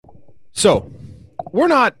So, we're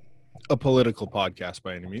not a political podcast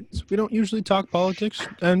by any means. We don't usually talk politics,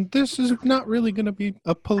 and this is not really going to be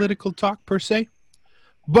a political talk per se.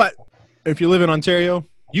 But if you live in Ontario,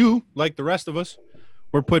 you, like the rest of us,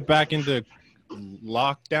 were put back into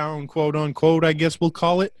lockdown, quote unquote, I guess we'll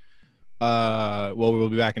call it. We'll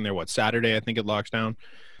be back in there, Saturday, I think it locks down.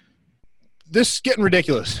 This is getting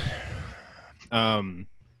ridiculous. I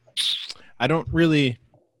don't really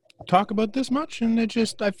talk about this much, and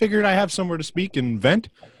I figured I have somewhere to speak and vent.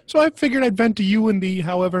 So I figured I'd vent to you and the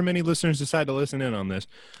however many listeners decide to listen in on this.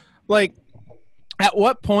 Like, at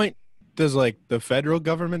what point does the federal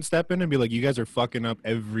government step in and be like, you guys are fucking up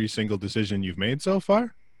every single decision you've made so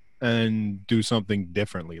far, and do something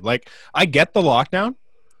differently? Like, I get the lockdown,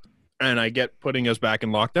 and I get putting us back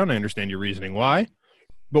in lockdown. I understand your reasoning why.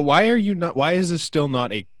 But why is this still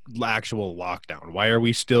not a actual lockdown? Why are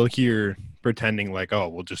we still here pretending like, oh,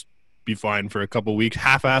 we'll just be fine for a couple weeks,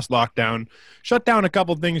 half-ass lockdown, shut down a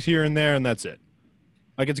couple things here and there, and that's it?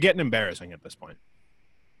 Like, it's getting embarrassing at this point.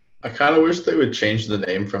 I kind of wish they would change the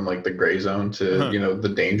name from the gray zone to, the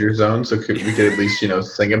danger zone, so we could at least,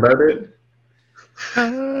 sing about it.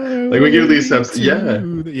 We could at least have,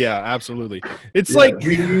 yeah, absolutely. It's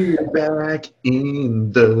we're back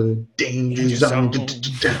in the danger zone.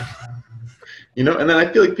 And then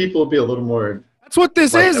I feel like people will be a little more. That's what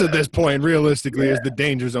this is at this point, realistically, is the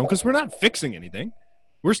danger zone, because we're not fixing anything.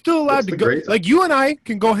 We're still allowed to go. Like, you and I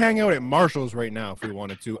can go hang out at Marshall's right now if we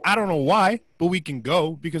wanted to. I don't know why, but we can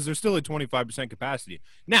go because there's still a 25% capacity.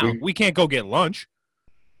 Now, we can't go get lunch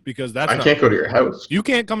because I can't go to your house. You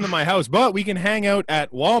can't come to my house, but we can hang out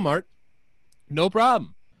at Walmart. No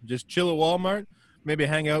problem. Just chill at Walmart. Maybe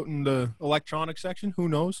hang out in the electronics section. Who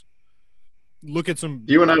knows? Look at some.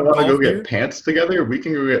 You and I want to go get pants together? We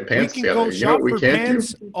can go get pants together. We can go shop for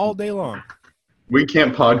pants all day long. We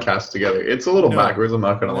can't podcast together. It's a little backwards, I'm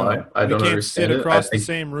not going to lie. I don't understand it. We can't sit across the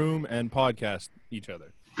same room and podcast each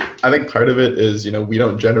other. I think part of it is, we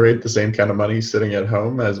don't generate the same kind of money sitting at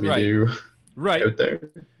home as we do out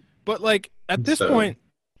there. But, at this point,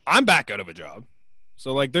 I'm back out of a job.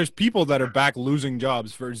 So, there's people that are back losing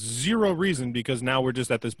jobs for zero reason because now we're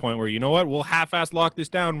just at this point where, you know what, we'll half-ass lock this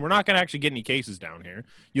down. We're not going to actually get any cases down here.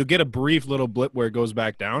 You'll get a brief little blip where it goes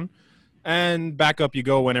back down. And back up you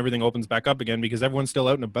go when everything opens back up again because everyone's still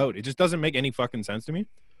out and about. It just doesn't make any fucking sense to me.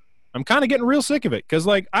 I'm kind of getting real sick of it because,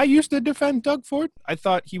 I used to defend Doug Ford. I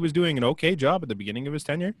thought he was doing an okay job at the beginning of his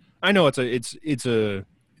tenure. I know it's a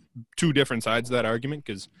two different sides of that argument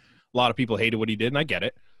because a lot of people hated what he did, and I get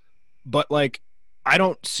it. But, I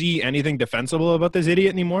don't see anything defensible about this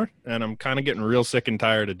idiot anymore, and I'm kind of getting real sick and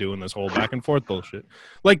tired of doing this whole back and forth bullshit.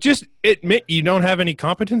 Just admit you don't have any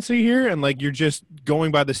competency here, and you're just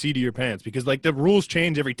going by the seat of your pants because the rules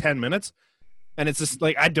change every 10 minutes, and it's just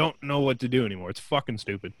I don't know what to do anymore. It's fucking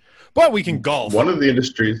stupid. But we can golf. One of the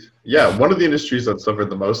industries that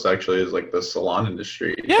suffered the most actually is the salon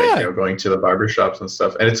industry. Yeah, going to the barbershops and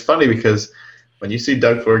stuff, and it's funny because when you see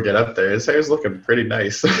Doug Ford get up there, his hair's looking pretty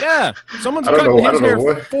nice. Yeah, someone's cutting his hair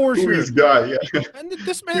for sure. He's got, And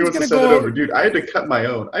this man's going to go over. Dude, I had to cut my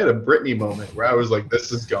own. I had a Britney moment where I was like,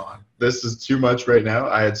 this is gone. This is too much right now.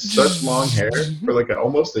 I had such long hair for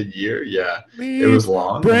almost a year. Yeah, it was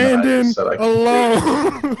long. Brandon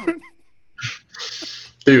alone.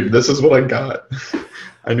 Dude, this is what I got.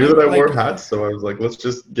 I knew that I wore hats, so I was like, let's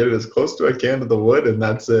just get it as close to I can to the wood, and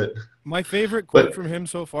that's it. My favorite quote from him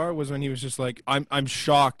so far was when he was just like, I'm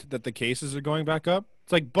shocked that the cases are going back up.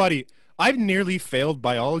 It's like, buddy, I've nearly failed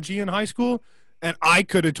biology in high school, and I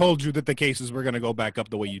could have told you that the cases were going to go back up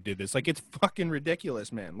the way you did this. It's fucking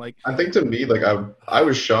ridiculous, man. I think to me, I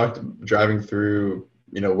was shocked driving through,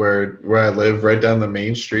 where I live, right down the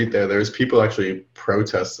main street there's people actually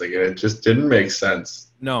protesting, and it just didn't make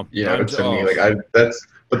sense. No. To me,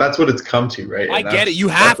 but that's what it's come to, right? I get it. You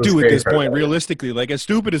have to at this point, realistically. As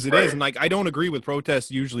stupid as it is, and I don't agree with protests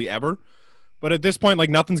usually ever, but at this point,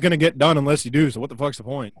 nothing's gonna get done unless you do. So what the fuck's the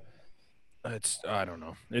point? I don't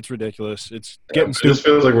know. It's ridiculous. It's getting stupid. It just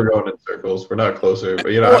feels like we're going in circles. We're not closer,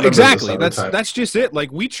 but exactly. That's just it.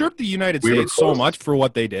 We chirped the United States so much for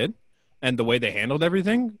what they did and the way they handled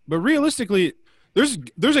everything, but realistically,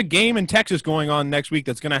 There's a game in Texas going on next week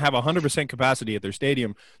that's going to have 100% capacity at their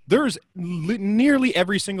stadium. There's nearly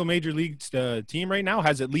every single major league team right now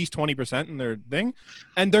has at least 20% in their thing,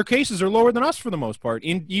 and their cases are lower than us for the most part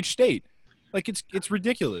in each state. It's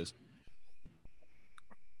ridiculous.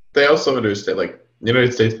 They also understand the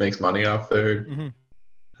United States makes money off their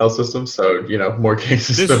health system, so more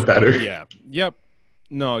cases the better. Yeah. Yep.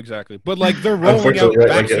 No, exactly. But they're rolling out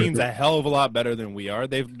vaccines a hell of a lot better than we are.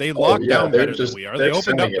 They locked down better than we are. They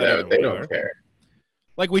opened up better than we are. Care.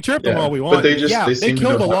 Like, we chirp them all we want. But they they seem to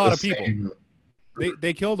killed a have lot the of people. same-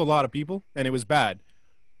 They killed a lot of people, and it was bad.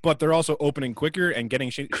 But they're also opening quicker and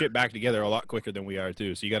getting shit back together a lot quicker than we are,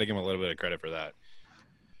 too. So you got to give them a little bit of credit for that.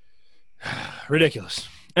 Ridiculous.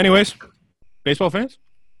 Anyways, baseball fans,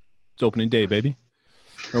 it's opening day, baby.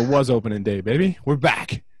 Or was opening day, baby. We're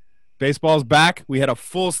back. Baseball's back. We had a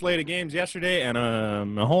full slate of games yesterday and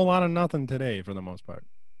a whole lot of nothing today for the most part.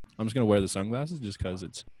 I'm just going to wear the sunglasses just because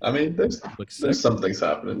it's I mean, there's sick. some things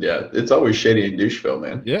happening. Yeah, it's always shady in Doucheville,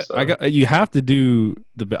 man. Yeah, So. you have to do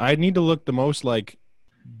I need to look the most like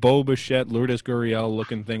Bo Bichette, Lourdes Gurriel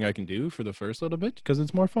looking thing I can do for the first little bit because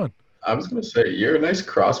it's more fun. I was gonna say you're a nice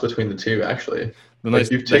cross between the two, actually. You've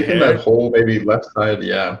the taken hair. that whole maybe left side,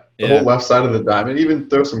 the whole left side of the diamond. Even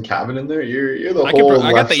throw some Cavan in there. You're the whole.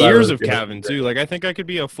 I got the ears of field. Cavan too. Like I think I could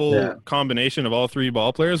be a full combination of all three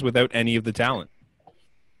ball players without any of the talent.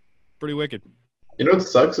 Pretty wicked. You know what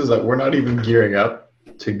sucks is that we're not even gearing up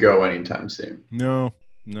to go anytime soon. No,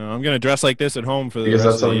 I'm gonna dress like this at home for the because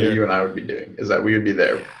rest that's of the something year. that you and I would be doing. Is that we would be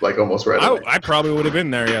there like almost right away. I probably would have been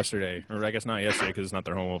there yesterday, or I guess not yesterday because it's not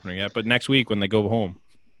their home opening yet. But next week when they go home,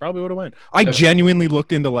 probably would have went. I genuinely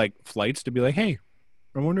looked into like flights to be like, hey,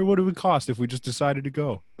 I wonder what it would cost if we just decided to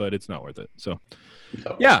go, but it's not worth it. So,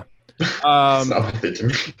 yeah. It's not worth it to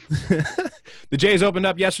me. The Jays opened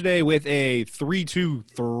up yesterday with a 3-2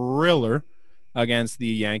 thriller against the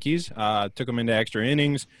Yankees. Took them into extra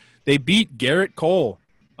innings. They beat Garrett Cole,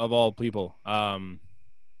 of all people.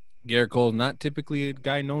 Garrett Cole, not typically a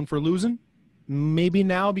guy known for losing. Maybe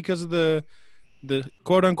now because of the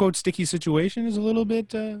quote-unquote sticky situation is a little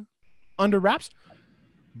bit under wraps.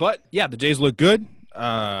 But, yeah, the Jays look good.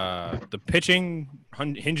 The pitching,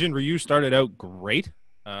 Hyun-Jin Ryu started out great.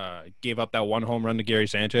 Gave up that one home run to Gary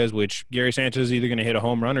Sanchez, which Gary Sanchez is either going to hit a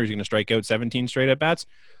home run or he's going to strike out 17 straight at-bats.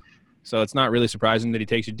 So it's not really surprising that he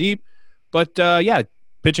takes you deep. But, yeah,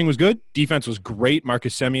 pitching was good. Defense was great.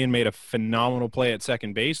 Marcus Semien made a phenomenal play at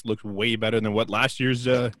second base. Looked way better than what last year's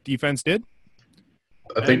defense did.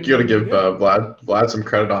 I think you got to give Vlad some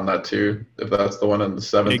credit on that too. If that's the one in the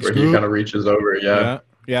seventh where he kind of reaches over, Yeah.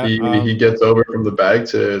 He gets over from the bag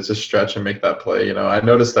to stretch and make that play. You know, I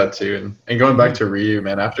noticed that too. And going back to Ryu,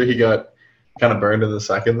 man, after he got kind of burned in the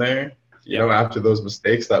second there, you know, after those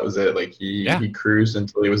mistakes, that was it. Like he cruised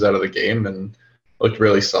until he was out of the game and looked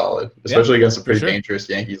really solid, especially against a pretty dangerous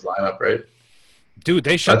Yankees lineup, right? Dude,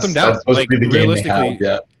 they shut them down. That's supposed like to be the game realistically, they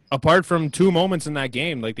had, apart from two moments in that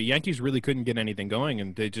game, like the Yankees really couldn't get anything going,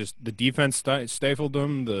 and the defense stifled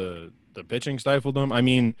them, the pitching stifled them. I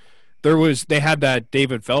mean, they had that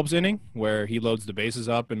David Phelps inning where he loads the bases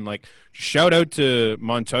up, and like shout out to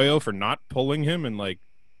Montoyo for not pulling him and like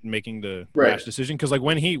making the rash decision, because like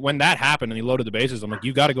when that happened and he loaded the bases, I'm like,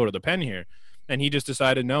 you got to go to the pen here, and he just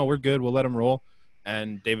decided, no, we're good, we'll let him roll.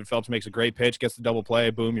 And David Phelps makes a great pitch, gets the double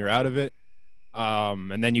play, boom, you're out of it.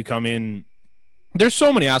 And then you come in. There's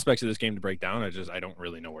so many aspects of this game to break down. I don't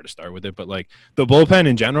really know where to start with it. But like the bullpen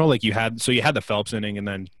in general, like you had the Phelps inning, and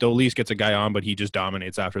then Dolis gets a guy on, but he just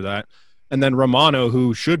dominates after that. And then Romano,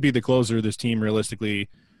 who should be the closer of this team realistically,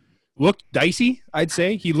 looked dicey, I'd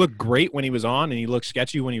say. He looked great when he was on, and he looked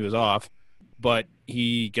sketchy when he was off. But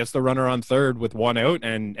he gets the runner on third with one out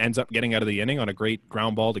and ends up getting out of the inning on a great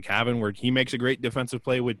ground ball to Cavan, where he makes a great defensive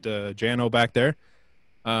play with Jano back there.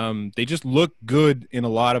 They just look good in a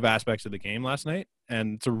lot of aspects of the game last night,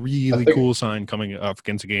 and it's a really cool sign coming up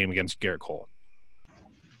against a game against Garrett Cole.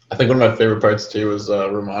 I think one of my favorite parts too was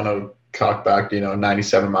Romano cocked back,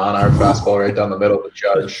 97-mile-an-hour fastball right down the middle of the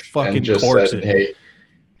Judge, and just said, "Hey,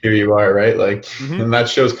 here you are," right? Like, and that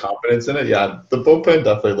shows confidence in it. Yeah, the bullpen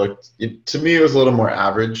definitely looked. To me, it was a little more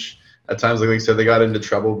average at times. Like you said, they got into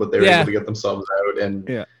trouble, but they were able to get themselves out,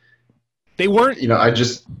 and they weren't. You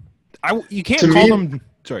can't call them.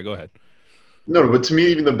 Sorry, go ahead. No, but to me,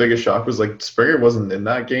 even the biggest shock was like Springer wasn't in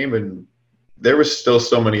that game, and there was still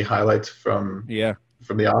so many highlights from the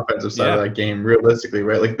offensive side of that game. Realistically,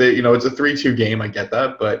 right? Like it's a 3-2 game. I get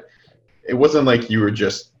that, but it wasn't like you were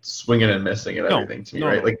just swinging and missing and everything to me,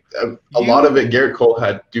 right? Like a lot of it, Garrett Cole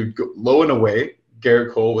had low and away.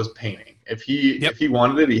 Garrett Cole was painting. If he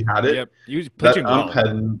wanted it, he had it. Yep. He was pitching well.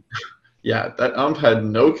 That ump had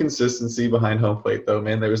no consistency behind home plate, though,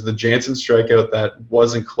 man. There was the Jansen strikeout that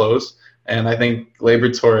wasn't close, and I think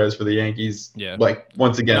Gleyber Torres for the Yankees,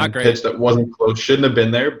 once again, pitch that wasn't close, shouldn't have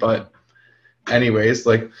been there. But anyways,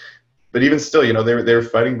 but even still, they were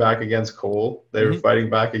fighting back against Cole. They were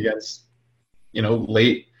fighting back against,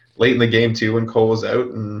 late in the game too when Cole was out.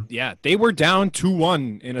 And they were down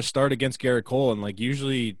 2-1 in a start against Garrett Cole, and like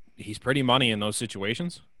usually he's pretty money in those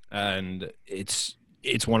situations, and it's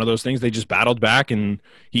it's one of those things. They just battled back, and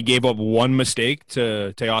he gave up one mistake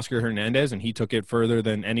to Teoscar Hernandez, and he took it further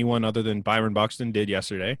than anyone other than Byron Buxton did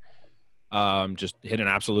yesterday. Just hit an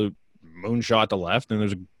absolute moonshot to left,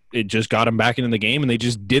 and it just got him back into the game, and they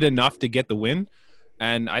just did enough to get the win.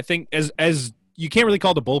 And I think as you can't really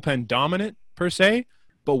call the bullpen dominant per se,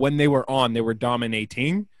 but when they were on, they were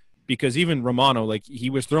dominating, because even Romano, like, he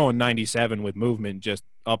was throwing 97 with movement just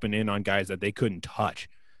up and in on guys that they couldn't touch.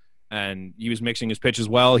 And he was mixing his pitch as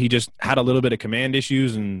well. He just had a little bit of command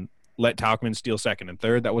issues and let Tauchman steal second and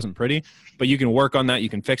third. That wasn't pretty, but you can work on that. You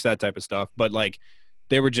can fix that type of stuff. But, like,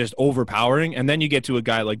 they were just overpowering. And then you get to a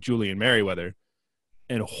guy like Julian Merryweather,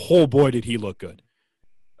 and oh boy, did he look good.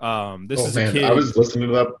 A kid. I was listening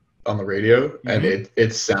to that on the radio, and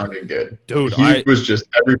it sounded good. Dude,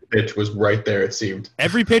 every pitch was right there, it seemed.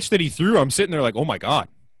 Every pitch that he threw, I'm sitting there like, oh my God.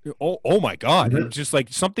 Oh my God. It's just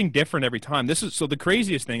like something different every time. So the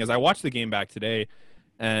craziest thing is I watched the game back today,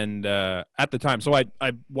 and at the time, so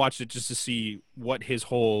I watched it just to see what his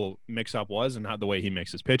whole mix-up was and how the way he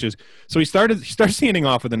mixes pitches. So he starts hitting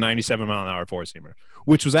off with a 97-mile-an-hour four-seamer,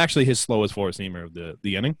 which was actually his slowest four-seamer of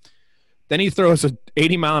the inning. Then he throws a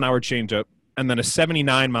 80-mile-an-hour changeup and then a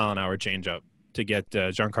 79-mile-an-hour changeup to get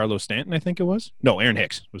Giancarlo Stanton, I think it was. No, Aaron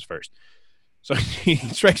Hicks was first. So he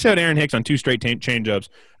strikes out Aaron Hicks on two straight changeups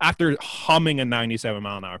after humming a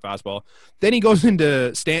 97-mile-an-hour fastball. Then he goes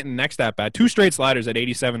into Stanton next at bat, two straight sliders at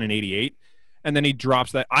 87 and 88, and then he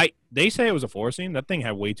drops that. They say it was a four-seam. That thing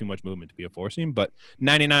had way too much movement to be a four-seam, but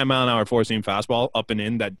 99-mile-an-hour four-seam fastball up and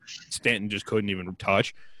in that Stanton just couldn't even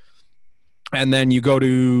touch. And then you go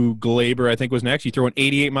to Glaber, I think was next. You throw an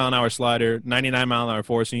 88-mile-an-hour slider, 99-mile-an-hour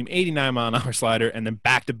four-seam, 89-mile-an-hour slider, and then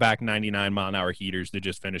back-to-back 99-mile-an-hour heaters to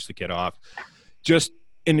just finish the kid off. Just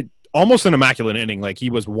in almost an immaculate inning. Like, he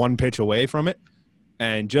was one pitch away from it,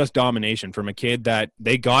 and just domination from a kid that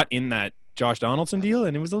they got in that Josh Donaldson deal,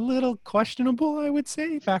 and it was a little questionable, I would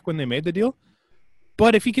say, back when they made the deal.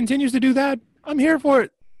 But if he continues to do that, I'm here for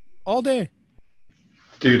it all day.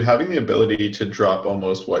 Dude, having the ability to drop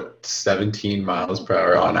almost 17 miles per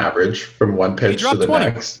hour on average from one pitch to the 20.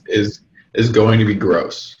 Next is going to be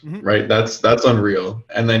gross, right? That's unreal.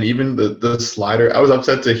 And then even the slider, I was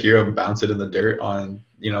upset to hear him bounce it in the dirt on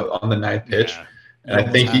the ninth pitch. Yeah, and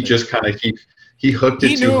I think he just kind of he hooked it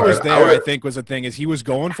too hard. He knew it was there. I think was the thing is he was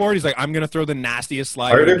going for it. He's like, I'm going to throw the nastiest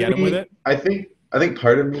slider and get him with it. I think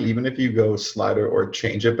part of me, even if you go slider or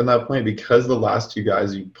changeup in that point, because the last two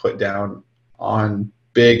guys you put down on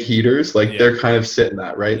big heaters, they're kind of sitting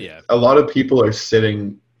that, right? Yeah. A lot of people are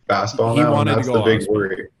sitting fastball now, and that's the big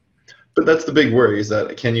worry. But that's the big worry, is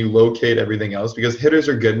that can you locate everything else? Because hitters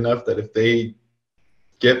are good enough that if they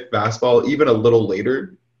get fastball even a little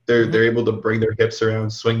later, they're able to bring their hips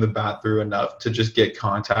around, swing the bat through enough to just get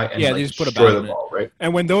contact and they just put a bat on the ball, right?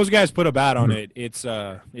 And when those guys put a bat on it, it's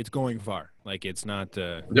going far. Like, it's not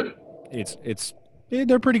they're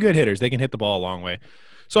pretty good hitters. They can hit the ball a long way.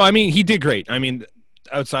 So I mean, he did great. I mean,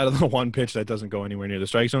 outside of the one pitch that doesn't go anywhere near the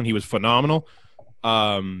strike zone, he was phenomenal.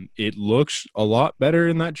 It looks a lot better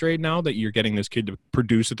in that trade now that you're getting this kid to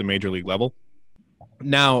produce at the major league level.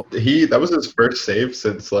 Now that was his first save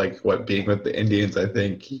since being with the Indians, I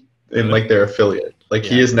think, in their affiliate.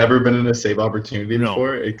 He has never been in a save opportunity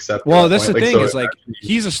before, except. Well, that's the thing is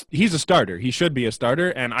he's a starter. He should be a starter,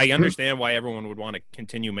 and I understand why everyone would want to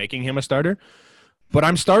continue making him a starter. But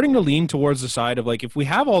I'm starting to lean towards the side of if we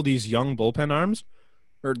have all these young bullpen arms,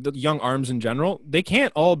 or the young arms in general, they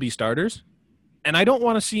can't all be starters. And I don't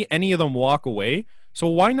want to see any of them walk away. So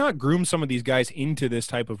why not groom some of these guys into this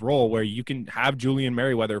type of role where you can have Julian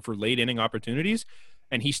Merryweather for late inning opportunities,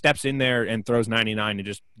 and he steps in there and throws 99 and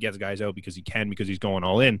just gets guys out because he's going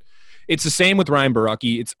all in. It's the same with Ryan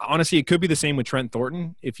Borucki. It could be the same with Trent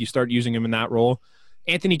Thornton if you start using him in that role.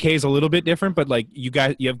 Anthony Kay is a little bit different, but you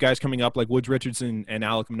have guys coming up like Woods Richardson and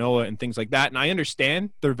Alek Manoah and things like that. And I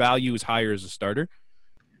understand their value is higher as a starter,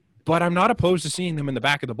 but I'm not opposed to seeing them in the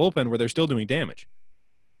back of the bullpen where they're still doing damage.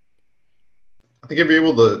 I think if you're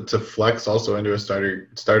able to flex also into a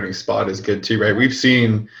starting spot is good too, right? We've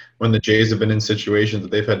seen when the Jays have been in situations that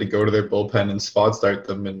they've had to go to their bullpen and spot start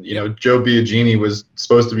them. And, Joe Biagini was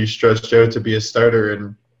supposed to be stretched out to be a starter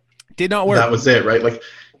and did not work. That was it, right?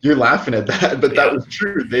 You're laughing at that, but that was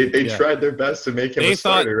true. They tried their best to make him a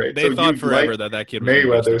starter, right? They thought forever that kid was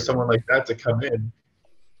Merryweather, someone like that to come in.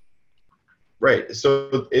 Right.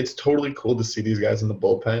 So it's totally cool to see these guys in the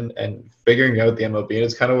bullpen and figuring out the MLB. And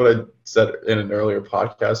it's kind of what I said in an earlier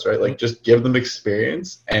podcast, right? Just give them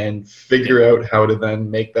experience and figure out how to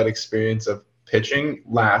then make that experience of pitching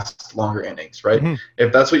last longer innings, right? Mm-hmm.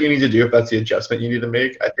 If that's what you need to do, if that's the adjustment you need to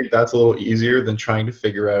make, I think that's a little easier than trying to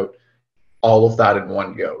figure out all of that in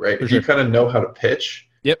one go, right? If you kind of know how to pitch,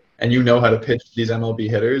 and you know how to pitch these MLB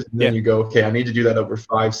hitters, and then you go, okay, I need to do that over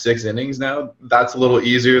 5-6 innings now. That's a little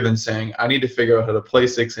easier than saying I need to figure out how to play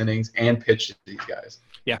 6 innings and pitch to these guys.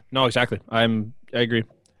 Yeah, no, exactly. I agree.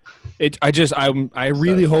 I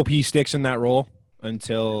really hope he sticks in that role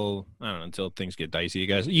until things get dicey,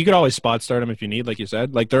 guys. You could always spot start him if you need, like you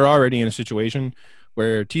said. Like they're already in a situation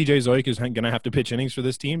where TJ Zeuch is going to have to pitch innings for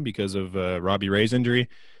this team because of Robbie Ray's injury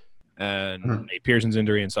and Nate Pearson's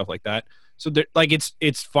injury and stuff like that. So like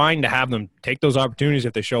it's fine to have them take those opportunities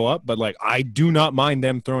if they show up, but like I do not mind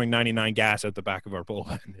them throwing 99 gas at the back of our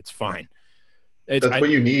bullpen. It's fine. That's what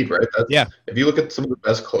you need, right? If you look at some of the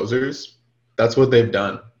best closers, that's what they've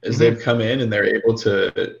done. Is they've come in and they're able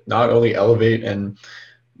to not only elevate and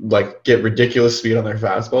like get ridiculous speed on their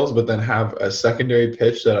fastballs, but then have a secondary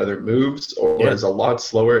pitch that either moves or is a lot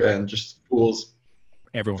slower and just fools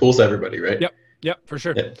everybody, right? Yep, for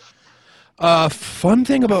sure. Yeah. Fun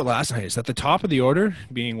thing about last night is at the top of the order,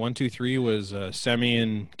 being 1, 2, 3 was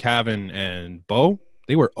Semien, Cavan, and Bo.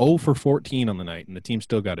 They were 0 for 14 on the night, and the team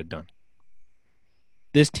still got it done.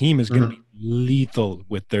 This team is going to be lethal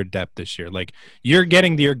with their depth this year. Like, you're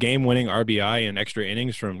getting your game-winning RBI and extra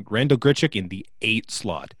innings from Randal Grichuk in the 8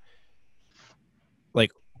 slot.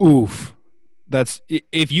 Like, oof. That's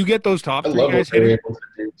if you get those top 3 guys hitting.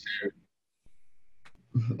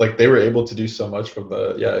 Like they were able to do so much from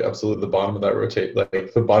the bottom of that rotate,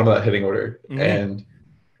 like the bottom of that hitting order, and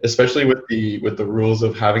especially with the rules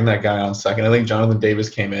of having that guy on second. I think Jonathan Davis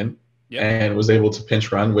came in and was able to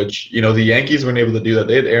pinch run, which the Yankees weren't able to do that.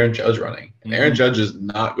 They had Aaron Judge running, and Aaron Judge is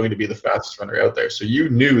not going to be the fastest runner out there. So you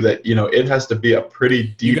knew that it has to be a pretty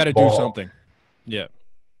deep. You got to do something.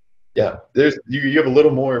 Yeah, you have a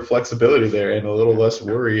little more flexibility there and a little less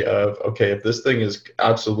worry of, okay, if this thing is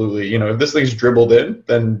absolutely, if this thing's dribbled in,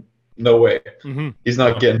 then no way. He's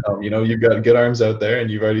not getting home. You've got good arms out there and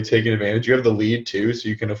you've already taken advantage. You have the lead too, so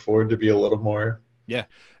you can afford to be a little more. Yeah.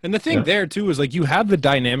 And the thing there too is like you have the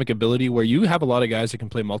dynamic ability where you have a lot of guys that can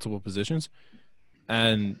play multiple positions.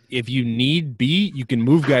 And if you need be, you can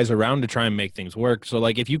move guys around to try and make things work. So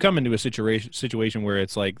like if you come into a situation where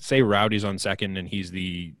it's like, say Rowdy's on second and he's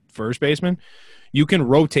the first baseman, you can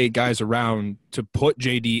rotate guys around to put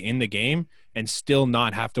JD in the game and still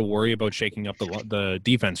not have to worry about shaking up the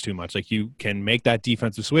defense too much. Like you can make that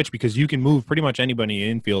defensive switch because you can move pretty much anybody in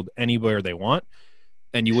infield anywhere they want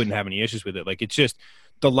and you wouldn't have any issues with it. Like it's just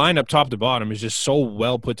the lineup top to bottom is just so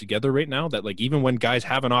well put together right now that like even when guys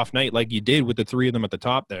have an off night like you did with the 3 of them at the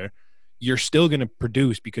top there, you're still going to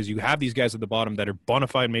produce because you have these guys at the bottom that are bona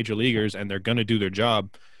fide major leaguers and they're going to do their job.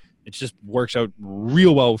 It just works out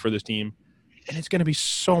real well for this team, and it's going to be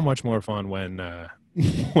so much more fun when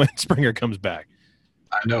Springer comes back.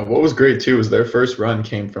 I know. What was great, too, is their first run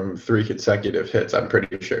came from 3 consecutive hits, I'm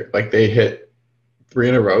pretty sure. Like, they hit 3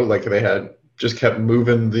 in a row. Like, they had just kept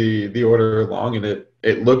moving the order along, and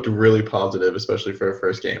it looked really positive, especially for a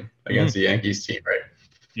first game against the Yankees team, right?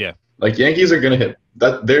 Yeah. Like, Yankees are going to hit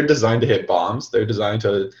that. They're designed to hit bombs. They're designed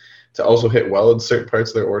to also hit well in certain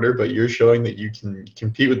parts of their order, but you're showing that you can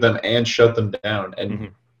compete with them and shut them down and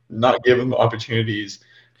not give them opportunities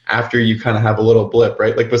after you kind of have a little blip,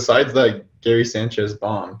 right? Like besides that Gary Sanchez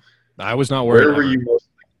bomb, I was not worried. Where were you most?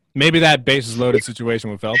 Maybe that bases loaded situation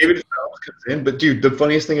with Phelps. David Phelps comes in, but dude, the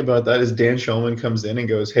funniest thing about that is Dan Shulman comes in and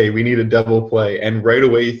goes, "Hey, we need a double play," and right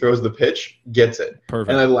away he throws the pitch, gets it. Perfect.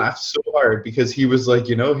 And I laughed so hard because he was like,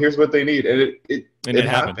 here's what they need, and it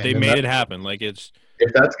happened. They made it happen. Like it's.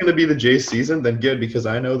 If that's going to be the Jays season, then good, because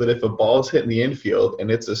I know that if a ball is hit in the infield and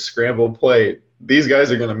it's a scrambled play, these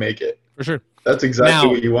guys are going to make it. For sure. That's exactly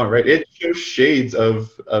what you want, right? It shows shades of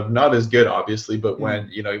not as good, obviously, but when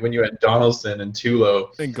you had Donaldson and Tulo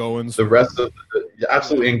and Goins, the rest of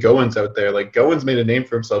absolutely, and Goins out there, like Goins made a name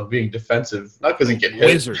for himself being defensive, not because he could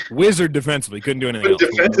hit. Wizard defensively, couldn't do anything but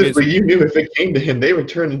else. Defensively, you knew if it came to him, they would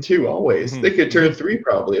turn in 2 always. They could turn 3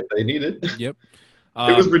 probably if they needed. Yep.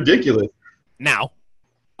 It was ridiculous. Now,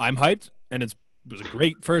 I'm hyped, and it was a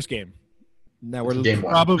great first game. Now we're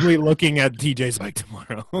probably looking at TJ Zeuch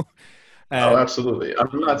tomorrow. Absolutely.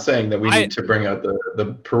 I'm not saying that we need to bring out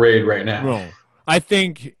the parade right now. No, I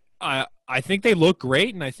think they look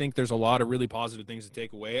great, and I think there's a lot of really positive things to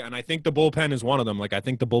take away. And I think the bullpen is one of them. Like I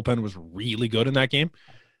think the bullpen was really good in that game,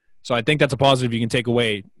 so I think that's a positive you can take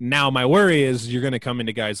away. Now my worry is you're going to come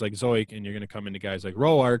into guys like Zeuch, and you're going to come into guys like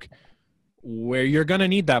Roark, where you're going to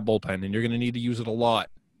need that bullpen, and you're going to need to use it a lot.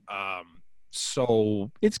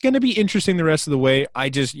 So it's going to be interesting the rest of the way.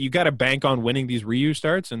 You got to bank on winning these Ryu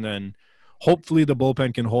starts, and then hopefully the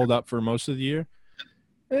bullpen can hold up for most of the year.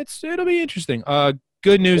 It'll be interesting.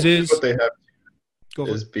 Good news is what they have.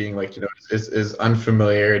 is being like, is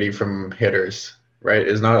unfamiliarity from hitters, right?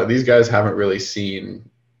 Is not, these guys haven't really seen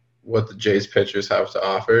what the Jays pitchers have to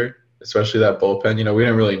offer, especially that bullpen. We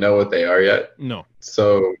didn't really know what they are yet. No.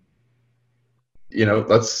 So,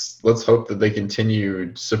 let's hope that they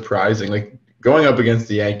continue surprising. Like, going up against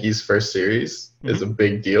the Yankees first series is a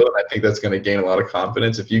big deal, and I think that's going to gain a lot of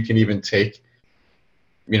confidence. If you can even take,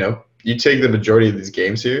 you take the majority of these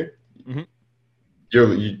games here,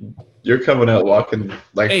 you're coming out walking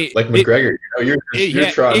like McGregor.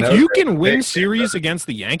 You're trotting out. If you can win series against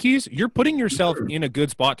the Yankees, you're putting yourself in a good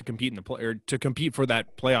spot to compete to compete for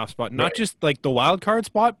that playoff spot, not just like the wild card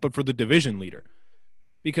spot, but for the division leader.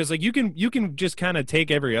 Because like you can just kind of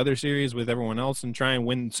take every other series with everyone else and try and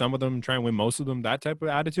win some of them, try and win most of them, that type of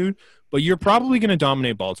attitude. But you're probably going to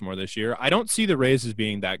dominate Baltimore this year. I don't see the Rays as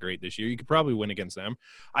being that great this year. You could probably win against them.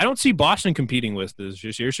 I don't see Boston competing with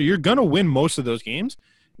this year. So you're going to win most of those games.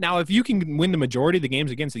 Now, if you can win the majority of the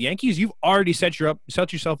games against the Yankees, you've already set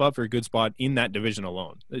yourself up for a good spot in that division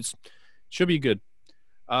alone. It should be good.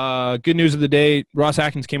 Good news of the day, Ross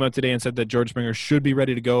Atkins came out today and said that George Springer should be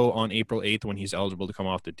ready to go on April 8th when he's eligible to come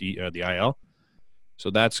off the IL. So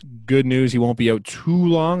that's good news. He won't be out too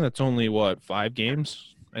long. That's only, 5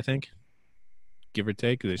 games, I think, give or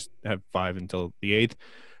take. They have 5 until the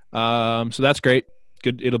 8th. So that's great.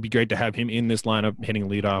 Good. It'll be great to have him in this lineup hitting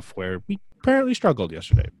leadoff where we apparently struggled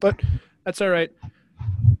yesterday. But that's all right.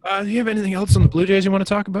 Do you have anything else on the Blue Jays you want to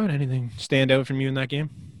talk about? Anything stand out from you in that game?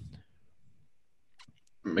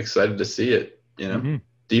 I'm excited to see it.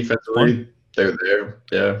 Defensively, they're there.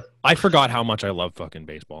 Yeah. I forgot how much I love fucking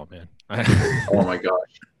baseball, man. Oh my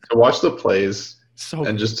gosh. To watch the plays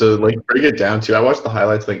and just to bring it down to, I watched the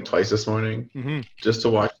highlights twice this morning just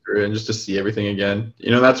to watch through and just to see everything again.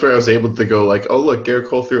 That's where I was able to go oh look, Garrett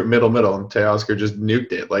Cole threw it middle, and Teoscar just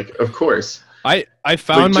nuked it. Of course. I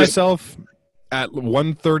found myself at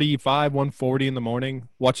 1:35, 1:40 in the morning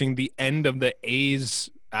watching the end of the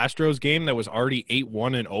A's Astros game that was already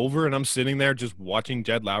 8-1 and over, and I'm sitting there just watching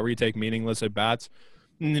Jed Lowry take meaningless at bats,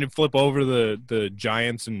 and then flip over the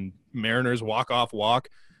Giants and Mariners walk,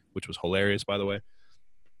 which was hilarious, by the way.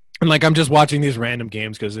 And I'm just watching these random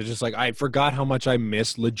games because it's just I forgot how much I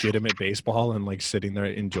miss legitimate baseball and sitting there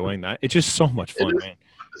enjoying that. It's just so much fun, man.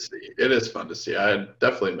 It is fun to see. I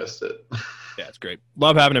definitely missed it. Yeah, it's great.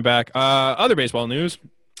 Love having it back. Other baseball news: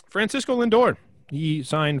 Francisco Lindor. He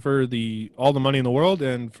signed for all the money in the world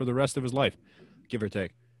and for the rest of his life, give or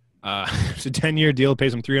take. It's a 10-year deal,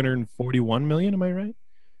 pays him $341 million. Am I right?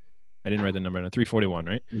 I didn't write the number down. 341,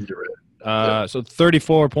 right? You're right. So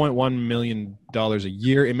 $34.1 million a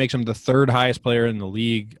year. It makes him the third highest player in the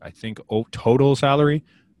league, I think, total salary,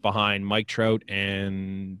 behind Mike Trout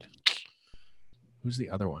and who's the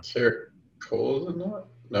other one? Sure. Cole, is it not?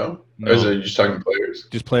 No? Or is it just talking players?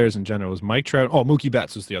 Just players in general. It was Mike Trout. Oh, Mookie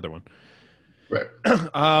Betts is the other one. Right.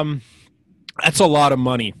 That's a lot of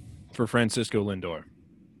money for Francisco Lindor.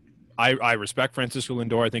 I respect Francisco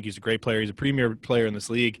Lindor. I think he's a great player. He's a premier player in this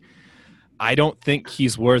league. I don't think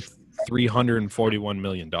he's worth $341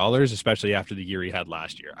 million, especially after the year he had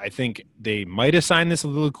last year. I think they might have signed this a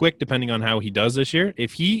little quick, depending on how he does this year.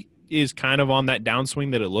 If he is kind of on that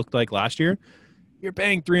downswing that it looked like last year, you're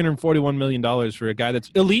paying $341 million for a guy that's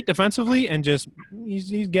elite defensively and just he's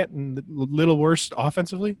getting a little worse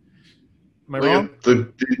offensively. Am I wrong?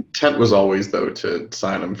 The intent was always, though, to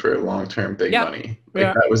sign him for long-term big money.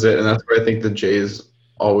 That was it, and that's where I think the Jays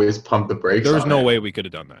always pumped the brakes on. There was no way we could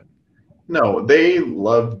have done that. No, they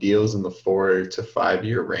love deals in the 4 to 5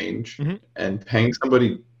 year range, and paying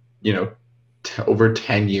somebody, over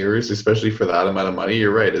 10 years, especially for that amount of money,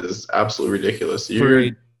 you're right, it is absolutely ridiculous.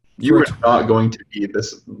 You are not going to be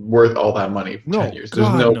worth all that money for 10 years. There's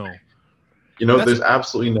no way. There's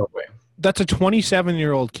absolutely no way. That's a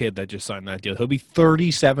 27-year-old kid that just signed that deal. He'll be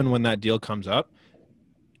 37 when that deal comes up.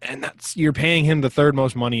 And you're paying him the third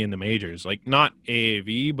most money in the majors. Not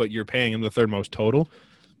AAV, but you're paying him the third most total.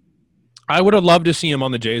 I would have loved to see him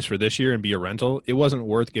on the Jays for this year and be a rental. It wasn't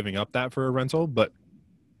worth giving up that for a rental, but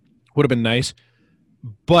would have been nice.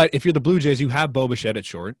 But if you're the Blue Jays, you have Bo Bichette at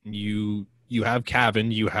short. You have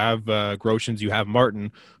Cavan, you have Groshans, you have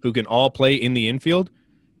Martin, who can all play in the infield.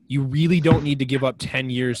 You really don't need to give up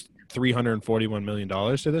 10 years, $341 million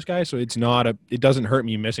to this guy, so it doesn't hurt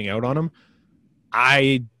me missing out on him.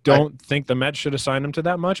 I don't think the Mets should have signed him to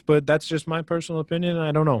that much, but that's just my personal opinion.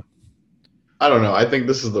 I don't know. I think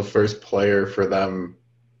this is the first player for them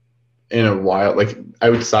in a while,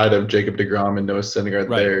 outside of Jacob deGrom and Noah Syndergaard,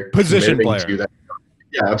 their position player.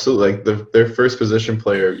 Yeah, absolutely. Their first position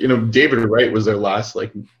player. David Wright was their last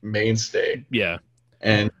mainstay. Yeah,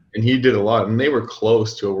 and he did a lot, and they were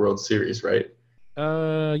close to a World Series, right?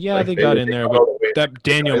 Yeah, like they got in there with that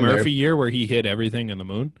Daniel Murphy year where he hit everything in the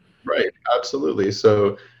moon. Right, absolutely.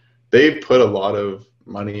 So they put a lot of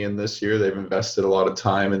money in this year. They've invested a lot of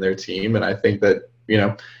time in their team, and I think that,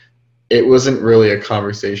 it wasn't really a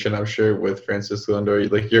conversation, I'm sure, with Francisco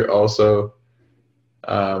Lindor. Like, you're also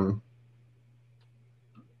okay.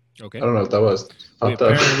 I don't know what that was.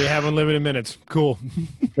 Apparently we have unlimited minutes. Cool.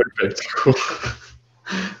 Perfect. Cool.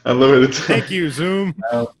 Unlimited time. Thank you, Zoom.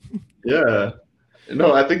 Yeah.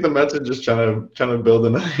 No, I think the Mets are just trying to build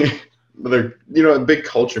another, a big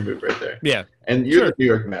culture move right there. Yeah. And you're the New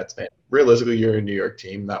York Mets, man. Realistically, you're a New York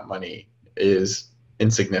team. That money is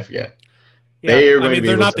insignificant. Yeah,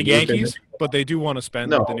 they're not the Yankees, but they do want to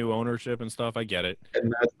spend with the new ownership and stuff. I get it.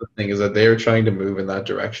 And that's the thing, is that they are trying to move in that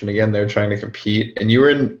direction again. They're trying to compete, and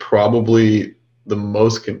you're in probably the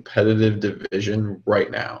most competitive division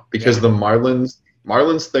right now because the Marlins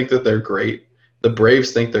think that they're great. The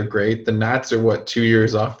Braves think they're great. The Nats are 2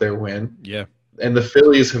 years off their win. Yeah. And the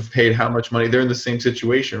Phillies have paid how much money? They're in the same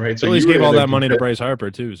situation, right? So Phillies gave all that money to Bryce Harper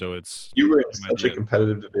too, so you were in such a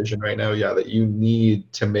competitive division right now, that you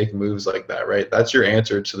need to make moves like that, right? That's your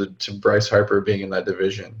answer to Bryce Harper being in that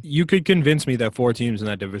division. You could convince me that 4 teams in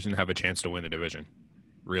that division have a chance to win the division,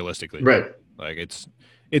 realistically. Right. Like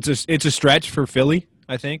it's a stretch for Philly,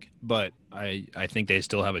 I think, but I think they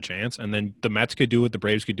still have a chance. And then the Mets could do it, the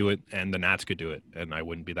Braves could do it, and the Nats could do it, and I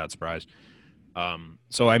wouldn't be that surprised.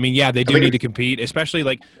 So I mean, they do need to compete, especially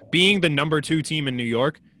like being the number 2 team in New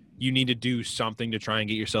York. You need to do something to try and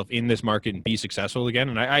get yourself in this market and be successful again.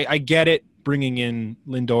 And I get it. Bringing in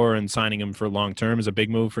Lindor and signing him for long term is a big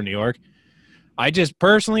move for New York. I just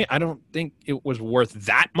personally, I don't think it was worth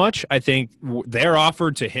that much. I think their offer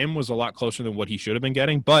to him was a lot closer than what he should have been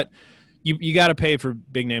getting. But you got to pay for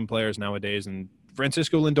big name players nowadays, and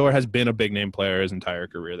Francisco Lindor has been a big name player his entire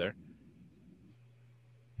career there.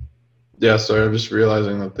 Yeah, sorry, I'm just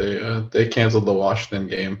realizing that they canceled the Washington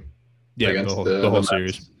game. Yeah, the whole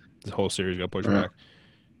series. The whole series got pushed back.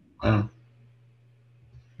 Wow.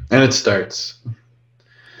 And it starts.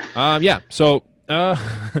 Yeah. So, my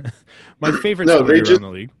favorite story around the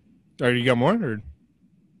league. You got more? Or?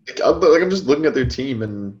 I'm just looking at their team,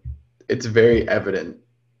 and it's very evident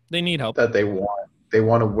they need help. That they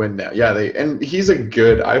want to win now. Yeah, and he's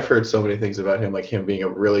I've heard so many things about him, like him being a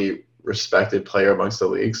really respected player amongst the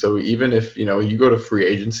league. So even if you go to free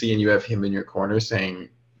agency and you have him in your corner saying,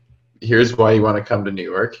 here's why you want to come to New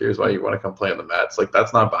York, here's why you want to come play on the Mets, like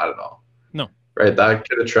that's not bad at all. No. Right? That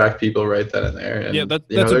could attract people right then and there. And,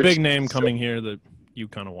 that's a big name coming here that you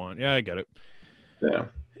kind of want. Yeah, I get it.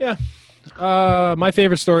 Yeah. My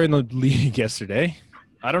favorite story in the league yesterday,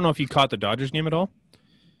 I don't know if you caught the Dodgers game at all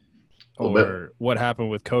or what happened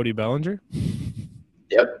with Cody Bellinger.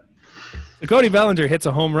 Yep. So Cody Bellinger hits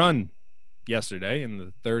a home run yesterday in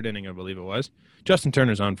the 3rd inning, I believe it was. Justin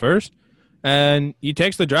Turner's on first, and he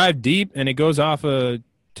takes the drive deep, and it goes off of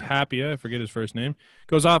Tapia, I forget his first name,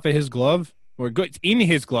 goes off of his glove, or goes in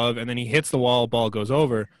his glove, and then he hits the wall, ball goes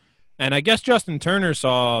over. And I guess Justin Turner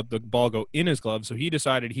saw the ball go in his glove, so he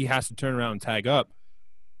decided he has to turn around and tag up.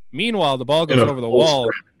 Meanwhile, the ball goes over the wall,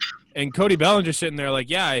 and Cody Bellinger's sitting there like,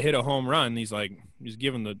 yeah, I hit a home run. He's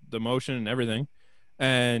giving the motion and everything.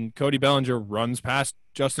 And Cody Bellinger runs past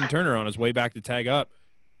Justin Turner on his way back to tag up.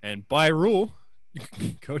 And by rule,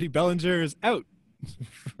 Cody Bellinger is out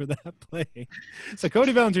for that play. So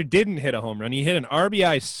Cody Bellinger didn't hit a home run. He hit an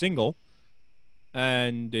RBI single,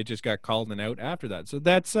 and it just got called an out after that. So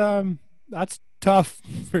that's tough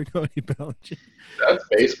for Cody Bellinger. That's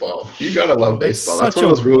baseball. You got to love baseball. That's one of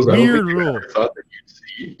those rules I don't think you ever thought that you'd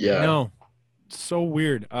see. Yeah. No. So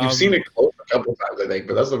weird. You've seen it close a couple times, I think,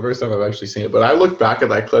 but that's the first time I've actually seen it. But I look back at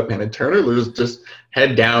that clip, man, and Turner was just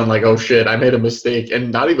head down like, oh, shit, I made a mistake,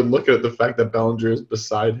 and not even looking at the fact that Bellinger is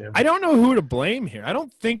beside him. I don't know who to blame here. I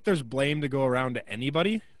don't think there's blame to go around to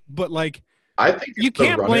anybody, but, I think you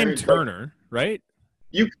can't blame Turner, right?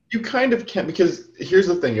 You kind of can't, because here's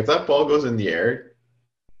the thing. If that ball goes in the air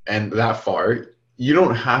and that far, you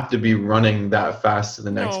don't have to be running that fast to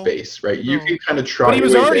the next base, right? You can kind of try. But he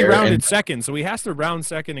was already rounded second, so he has to round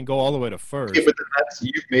second and go all the way to first. Okay, but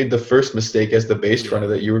you've made the first mistake as the base runner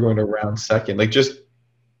that you were going to round second. Just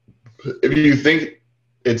if you think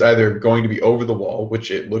it's either going to be over the wall,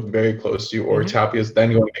 which it looked very close to, or Tapia's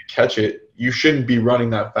then going to catch it, you shouldn't be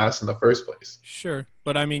running that fast in the first place. Sure,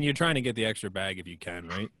 but I mean, you're trying to get the extra bag if you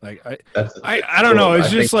can, right? I don't know.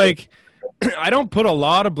 It's just I don't put a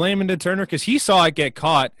lot of blame into Turner because he saw it get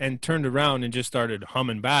caught and turned around and just started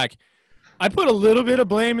humming back. I put a little bit of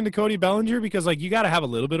blame into Cody Bellinger because, like, you got to have a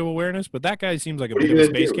little bit of awareness, but that guy seems like a bit of a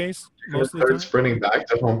space case most of the time. Sprinting back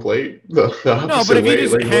to home plate? No, but if you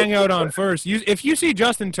just hang out on first, if you see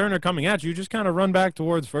Justin Turner coming at you, just kind of run back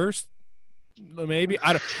towards first. Maybe.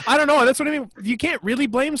 I don't know. That's what I mean. You can't really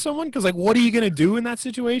blame someone because, like, what are you going to do in that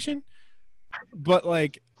situation? But,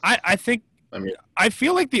 like, I think – I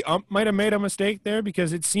feel like the ump might have made a mistake there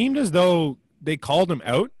because it seemed as though they called him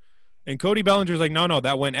out, and Cody Bellinger's like, no,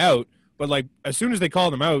 that went out. But, like, as soon as they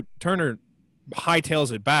called him out, Turner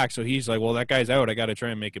hightails it back. So he's like, well, that guy's out. I got to try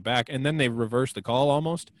and make it back. And then they reverse the call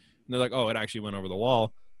almost. And they're like, oh, it actually went over the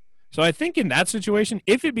wall. So I think in that situation,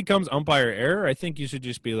 if it becomes umpire error, I think you should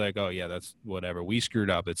just be like, oh, yeah, that's whatever. We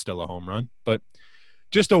screwed up. It's still a home run. But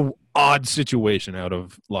just a odd situation out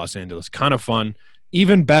of Los Angeles. Kind of fun.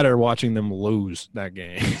 Even better watching them lose that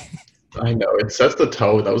game. I know. It sets the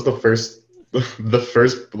tone. That was the first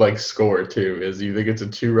like score too, is you think it's a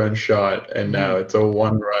 2-run shot and now it's a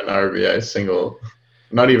 1-run RBI single.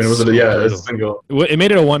 Not even was it a single. It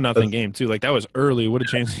made it a 1-0 game too. Like that was early. Would have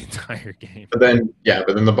changed the entire game. But then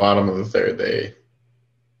the bottom of the third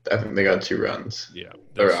I think they got 2 runs. Yeah.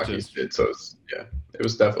 The Rockies did. So it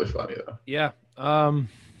was definitely funny though. Yeah.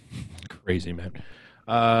 Crazy, man.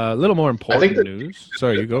 A little more important news.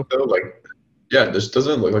 Sorry, you go. Though, this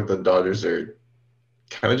doesn't look like the Dodgers are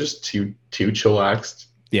kind of just too chillaxed.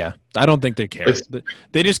 Yeah, I don't think they care.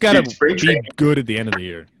 They just got to be good at the end of the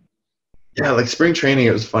year. Yeah, like spring training,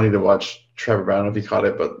 it was funny to watch Trevor Bauer, I don't know if you caught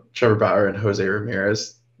it, but Trevor Bauer and Jose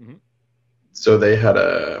Ramirez. Mm-hmm. So they had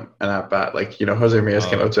an at-bat. Like, Jose Ramirez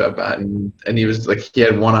came up to at-bat, and he was like, he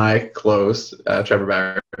had one eye closed, Trevor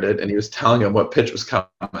Bauer did, and he was telling him what pitch was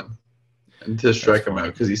coming. And to strike him out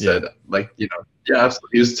because he said, absolutely.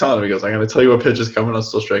 He was telling him, he goes, I'm going to tell you what pitch is coming, I'll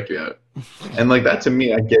still strike you out. And, that to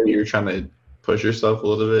me, I get it. You're trying to push yourself a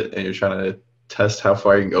little bit and you're trying to test how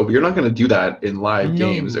far you can go. But you're not going to do that in live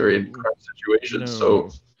games or in crunch situations. So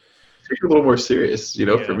take it a little more serious,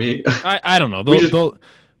 for me. I don't know.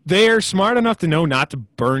 They're smart enough to know not to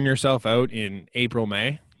burn yourself out in April,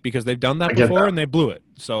 May. Because they've done that before and they blew it.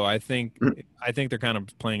 So I think they're kind of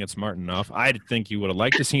playing it smart enough. I think you would have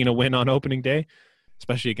liked to seen a win on opening day,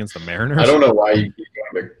 especially against the Mariners. I don't know why you keep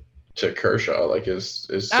going to Kershaw. Like, is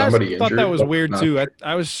somebody injured? I thought that was weird too.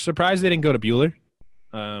 I was surprised they didn't go to Buehler.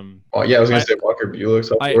 I was going to say Walker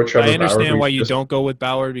Buehler. I understand why you don't go with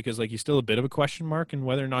Bauer because he's still a bit of a question mark and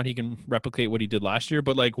whether or not he can replicate what he did last year.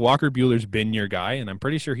 But Walker Buehler's been your guy, and I'm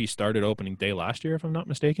pretty sure he started opening day last year, if I'm not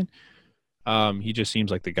mistaken. He just seems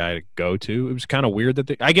like the guy to go to. It was kind of weird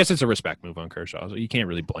that I guess it's a respect move on Kershaw, so you can't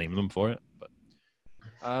really blame them for it. But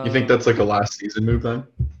you think that's a last season move then?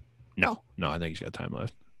 No, I think he's got time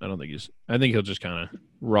left. I think he'll just kind of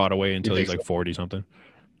rot away until he's 40 something.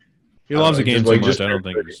 He loves the game so much. I don't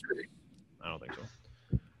think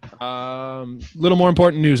so. Little more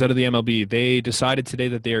important news out of the MLB. They decided today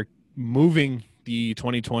that they are moving the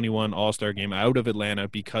 2021 All-Star Game out of Atlanta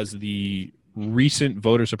because the recent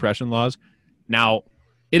voter suppression laws. Now,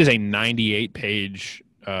 it is a 98-page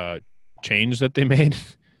change that they made.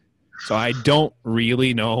 So I don't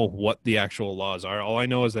really know what the actual laws are. All I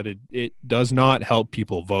know is that it does not help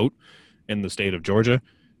people vote in the state of Georgia.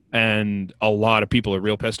 And a lot of people are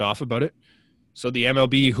real pissed off about it. So the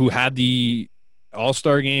MLB, who had the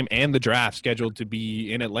All-Star Game and the draft scheduled to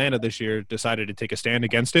be in Atlanta this year, decided to take a stand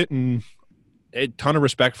against it, and a ton of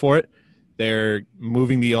respect for it. They're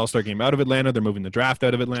moving the All-Star Game out of Atlanta. They're moving the draft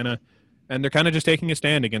out of Atlanta. And they're kind of just taking a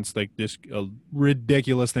stand against this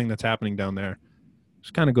ridiculous thing that's happening down there.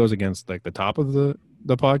 Just kind of goes against the top of the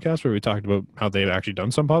podcast where we talked about how they've actually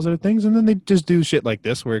done some positive things. And then they just do shit like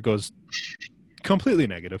this where it goes completely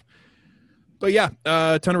negative. But yeah,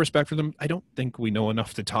 a ton of respect for them. I don't think we know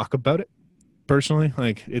enough to talk about it personally.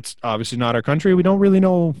 It's obviously not our country. We don't really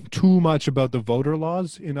know too much about the voter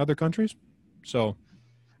laws in other countries. So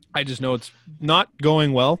I just know it's not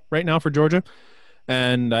going well right now for Georgia.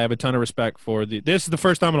 And I have a ton of respect for this is the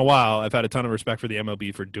first time in a while I've had a ton of respect for the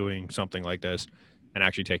MLB for doing something like this and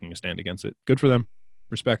actually taking a stand against it. Good for them.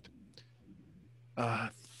 Respect.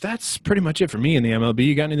 That's pretty much it for me in the MLB.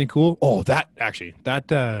 You got anything cool? Oh, that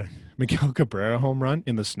Miguel Cabrera home run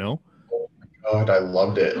in the snow. Oh my God, I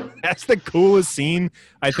loved it. That's the coolest scene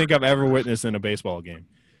I think I've ever witnessed in a baseball game.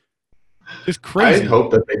 Just crazy. I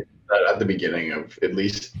hope that they put that at the beginning of at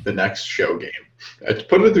least the next show game. I'd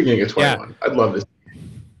put it at the beginning of 21. Yeah. I'd love this.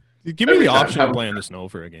 Give me the option of playing the snow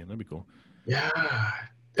for a game. That'd be cool. Yeah.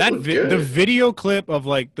 The video clip of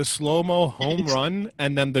the slow-mo home run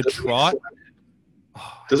and then the trot.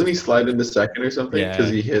 Doesn't he slide into second or something?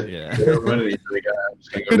 Because he hit the run and he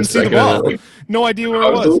couldn't see the ball. No idea where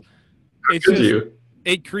it was.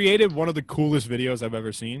 It created one of the coolest videos I've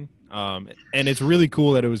ever seen. And it's really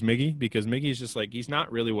cool that it was Miggy, because Miggy's just like, he's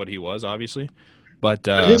not really what he was, obviously. But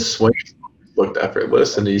his swing looked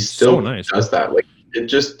effortless, and he still does that. Like,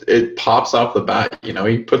 it pops off the bat. You know,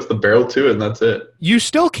 he puts the barrel to it, and that's it. You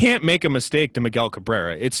still can't make a mistake to Miguel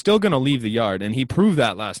Cabrera. It's still going to leave the yard, and he proved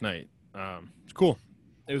that last night. It's cool.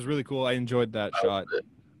 It was really cool. I enjoyed that shot.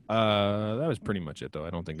 That was pretty much it, though. I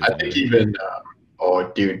don't think. I think even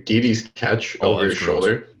Didi's catch over his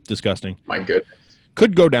shoulder, disgusting. My goodness,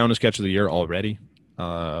 could go down as catch of the year already.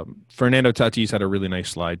 Fernando Tatis had a really nice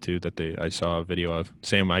slide too that I saw a video of.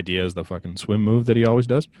 Same idea as the fucking swim move that he always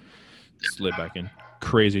does. Slid back in.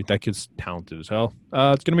 Crazy. That kid's talented as hell.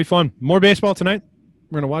 It's gonna be fun. More baseball tonight.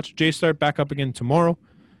 We're gonna watch J-Start back up again tomorrow.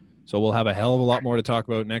 So we'll have a hell of a lot more to talk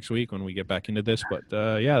about next week when we get back into this.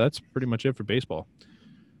 But yeah, that's pretty much it for baseball.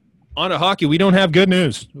 On to hockey, we don't have good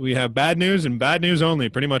news. We have bad news and bad news only,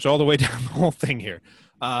 pretty much all the way down the whole thing here.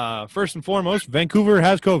 First and foremost, Vancouver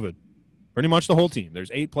has COVID. Pretty much the whole team. There's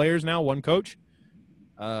 8 players now, 1 coach.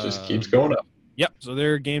 Just keeps going up. Yep, so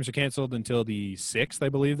their games are canceled until the 6th, I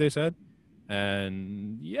believe they said.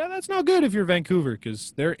 And, yeah, that's not good if you're Vancouver,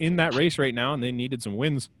 because they're in that race right now, and they needed some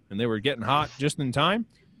wins, and they were getting hot just in time.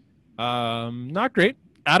 Not great.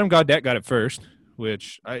 Adam Gaudette got it first,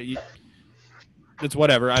 which it's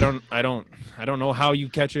whatever. I don't know how you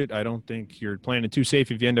catch it. I don't think you're playing it too safe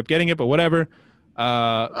if you end up getting it, but whatever.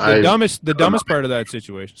 The dumbest part of that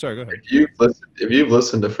situation. Sorry, go ahead. If you've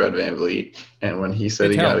listened to Fred VanVleet, and when he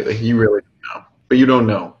said he got it, like, he really don't know, but you don't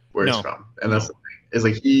know where it's from, and that's the thing. Is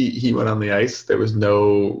like he went on the ice. There was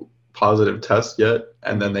no positive test yet,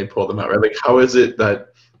 and then they pulled him out. Right? Like, how is it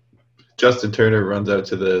that Justin Turner runs out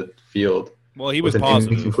to the field? Well, he was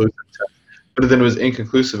positive. But then it was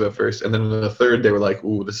inconclusive at first, and then in the third they were like,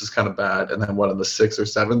 "Ooh, this is kind of bad." And then on the 6th or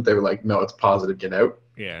 7th they were like, "No, it's positive. Get out."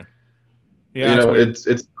 Yeah. You know, it's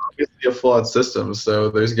obviously a flawed system, so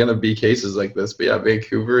there's gonna be cases like this. But yeah,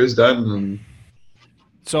 Vancouver is done, and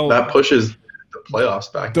so that pushes the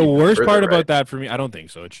playoffs back. The worst part about that for me, I don't think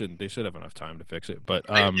so. It shouldn't. They should have enough time to fix it. But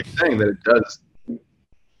I keep saying that it does.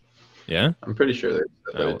 Yeah, I'm pretty sure that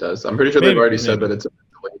it does. I'm pretty sure they've already said that it's a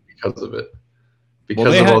delay because of it.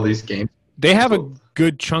 Because of all these games. They have a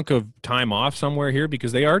good chunk of time off somewhere here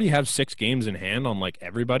because they already have 6 games in hand on like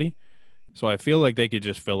everybody. So I feel like they could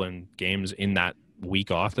just fill in games in that week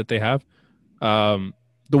off that they have. The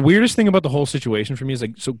weirdest thing about the whole situation for me is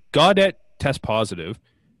like, so Gaudette tests positive,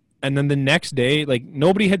 and then the next day, like,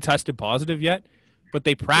 nobody had tested positive yet, but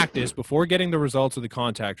they practiced before getting the results of the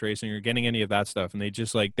contact tracing or getting any of that stuff. And they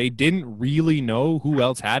just like, they didn't really know who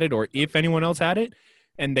else had it or if anyone else had it.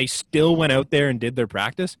 And they still went out there and did their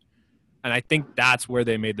practice. And I think that's where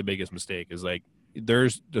they made the biggest mistake is like,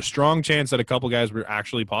 there's the strong chance that a couple guys were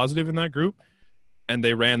actually positive in that group and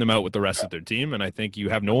they ran them out with the rest of their team. And I think you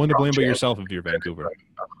have no one to blame but yourself if you're Vancouver.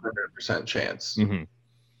 100% chance. Mm-hmm.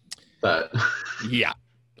 But yeah,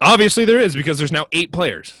 obviously there is because there's now 8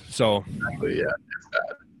 players. So exactly, yeah, it's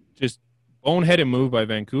bad. Just boneheaded move by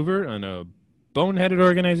Vancouver and a boneheaded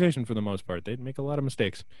organization for the most part. They'd make a lot of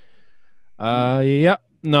mistakes. Yeah,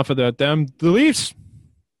 enough of that. The Leafs,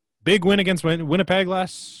 big win against Winnipeg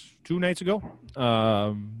last 2 nights ago.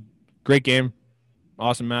 Great game.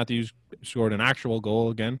 Austin Matthews scored an actual goal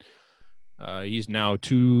again. He's now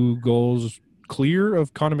 2 goals clear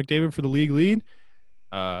of Connor McDavid for the league lead.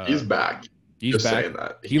 He's back. He's just back. Saying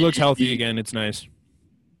that. He looks healthy again. It's nice.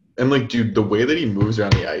 And, like, dude, the way that he moves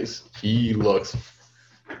around the ice, he looks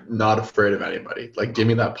not afraid of anybody. Like, give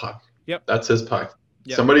me that puck. Yep. That's his puck.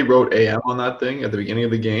 Yep. Somebody wrote AM on that thing at the beginning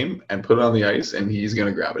of the game and put it on the ice, and he's going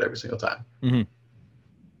to grab it every single time. Mm-hmm.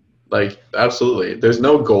 Like, absolutely. There's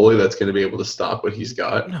no goalie that's going to be able to stop what he's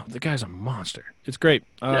got. No, the guy's a monster. It's great.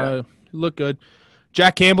 Look good.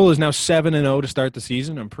 Jack Campbell is now 7-0 to start the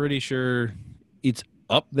season. I'm pretty sure it's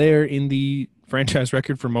up there in the franchise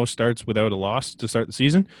record for most starts without a loss to start the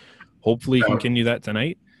season. Hopefully continue that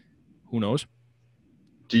tonight. Who knows?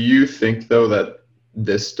 Do you think, though, that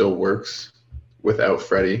this still works without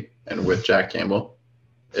Freddie and with Jack Campbell?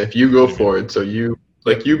 If you go forward, so you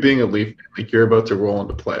being a Leaf, like, you're about to roll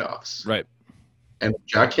into playoffs. Right. And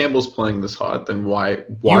Jack Campbell's playing this hot, then why you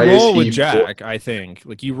roll with Jack, I think.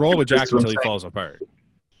 Like, you roll with Jack until he falls apart.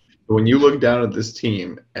 When you look down at this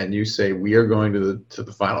team and you say, we are going to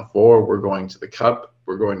the Final Four, we're going to the Cup,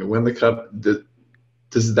 we're going to win the Cup,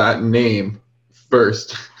 does that name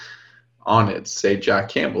first on it say Jack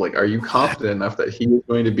Campbell? Like, are you confident enough that he is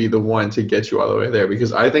going to be the one to get you all the way there?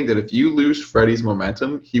 Because I think that if you lose Freddie's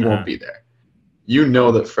momentum, he won't be there. You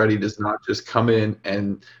know that Freddie does not just come in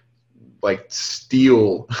and, like,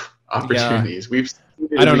 steal opportunities.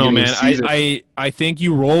 I don't know, man. I think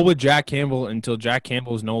you roll with Jack Campbell until Jack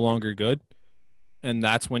Campbell is no longer good, and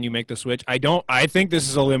that's when you make the switch. I think this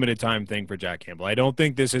is a limited time thing for Jack Campbell. I don't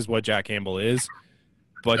think this is what Jack Campbell is,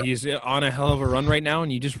 but he's on a hell of a run right now,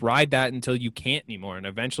 and you just ride that until you can't anymore. And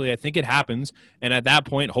eventually, I think it happens. And at that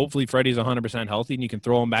point, hopefully Freddie's 100% healthy, and you can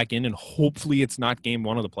throw him back in, and hopefully it's not game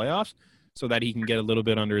one of the playoffs, so that he can get a little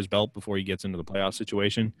bit under his belt before he gets into the playoff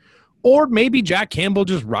situation. Or maybe Jack Campbell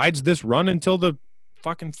just rides this run until the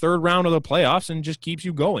fucking third round of the playoffs and just keeps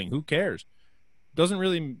you going. Who cares? Doesn't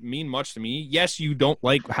really mean much to me. Yes, you don't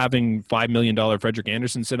like having $5 million Frederick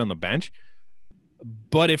Anderson sit on the bench,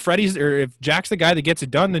 but if Jack's the guy that gets it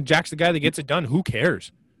done, then Jack's the guy that gets it done. Who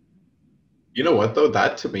cares? You know what, though?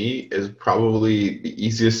 That, to me, is probably the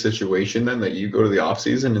easiest situation then, that you go to the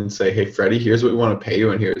offseason and say, hey, Freddie, here's what we want to pay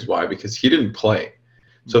you, and here's why, because he didn't play.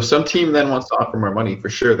 So if some team then wants to offer more money, for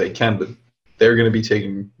sure they can, but they're going to be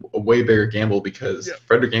taking a way bigger gamble because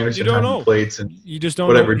Frederick Anderson hasn't played since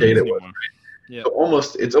whatever date it was. Right? Yeah. So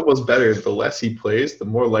it's almost better the less he plays, the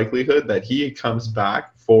more likelihood that he comes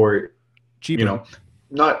back for cheaper.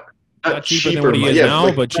 Not cheaper than what he is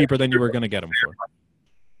now, but cheaper than you were going to get him for.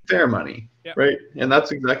 Fair money, right? And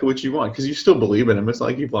that's exactly what you want because you still believe in him. It's not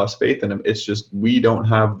like you've lost faith in him. It's just we don't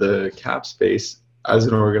have the cap space as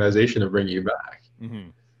an organization to bring you back. Mm-hmm.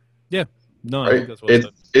 Yeah. No, right? I think that's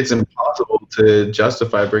what it's impossible to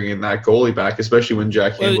justify bringing that goalie back, especially when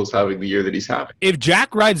Jack Campbell's having the year that he's having. If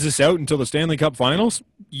Jack rides this out until the Stanley Cup Finals,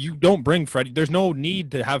 you don't bring Freddie. There's no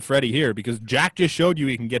need to have Freddie here because Jack just showed you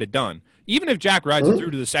he can get it done. Even if Jack rides it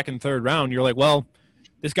through to the second, third round, you're like, well,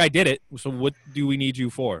 this guy did it, so what do we need you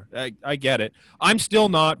for? I get it. I'm still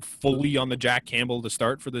not fully on the Jack Campbell to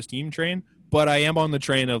start for this team train, but I am on the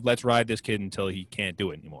train of let's ride this kid until he can't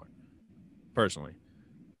do it anymore, personally.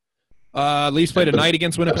 Leafs played tonight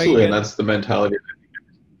against Winnipeg. Absolutely, and that's the mentality.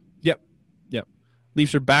 Yep.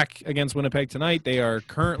 Leafs are back against Winnipeg tonight. They are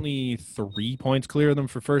currently 3 points clear of them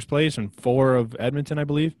for first place and 4 of Edmonton, I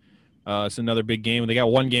believe. It's another big game. They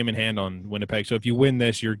got one game in hand on Winnipeg. So if you win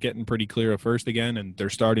this, you're getting pretty clear of first again, and they're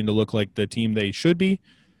starting to look like the team they should be.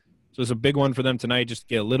 So it's a big one for them tonight, just to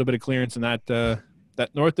get a little bit of clearance in that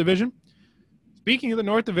North Division. Speaking of the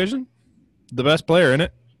North Division, the best player in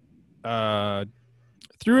it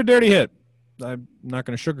threw a dirty hit. I'm not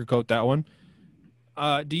going to sugarcoat that one.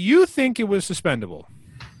 Do you think it was suspendable?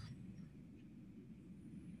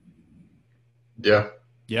 Yeah.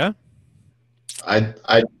 Yeah? I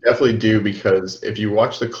definitely do because if you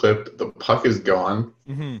watch the clip, the puck is gone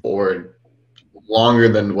for longer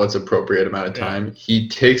than what's appropriate amount of time. Yeah. He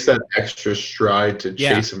takes that extra stride to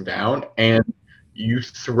chase him down, and you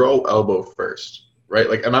throw elbow first, right?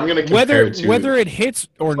 Like, and I'm going to compare it to whether it hits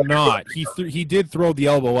or not. He did throw the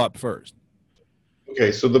elbow up first.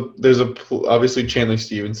 Okay, so there's obviously Chandler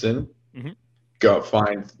Stevenson got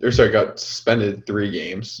suspended 3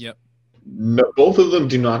 games. Yep. No, both of them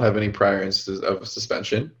do not have any prior instances of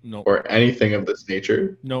suspension or anything of this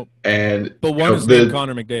nature. Nope. But one is named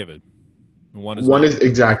Connor McDavid. One is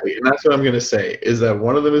exactly, and that's what I'm going to say, is that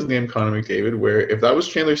one of them is named Connor McDavid, where if that was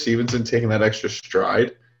Chandler Stevenson taking that extra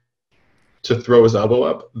stride to throw his elbow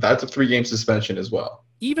up, that's a 3-game suspension as well.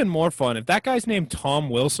 Even more fun, if that guy's named Tom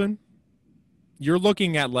Wilson, you're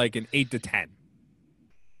looking at like an 8 to 10.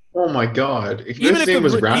 Oh my God! If his name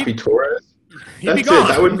was Raffi Torres, he'd be gone.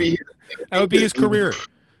 That would be his career.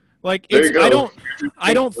 Like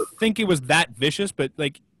I don't think it was that vicious, but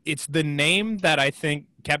like it's the name that I think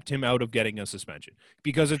kept him out of getting a suspension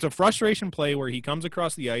because it's a frustration play where he comes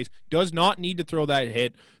across the ice, does not need to throw that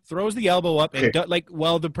hit, throws the elbow up, and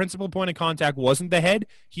the principal point of contact wasn't the head,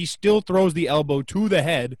 he still throws the elbow to the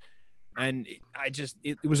head, and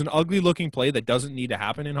it was an ugly looking play that doesn't need to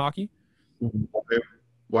happen in hockey.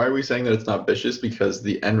 Why are we saying that it's not vicious? Because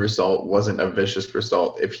the end result wasn't a vicious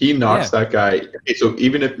result. If he knocks that guy, so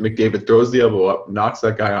even if McDavid throws the elbow up, knocks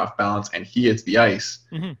that guy off balance, and he hits the ice,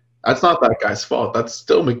 that's not that guy's fault. That's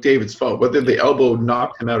still McDavid's fault. Whether the elbow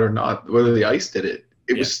knocked him out or not, whether the ice did it,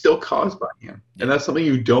 it was still caused by him. And that's something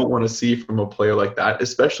you don't want to see from a player like that,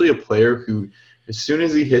 especially a player who, as soon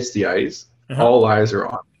as he hits the ice, all eyes are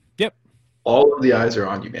on him. Yep. All of the eyes are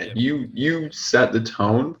on you, man. Yep. You set the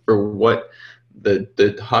tone for what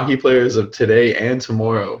the hockey players of today and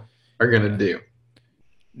tomorrow are going to do.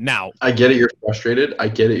 Now, I get it. You're frustrated. I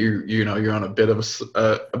get it. You're on a bit of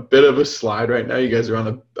a slide right now. You guys are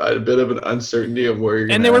on a bit of an uncertainty of where you're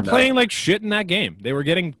going. And they were playing like shit in that game. They were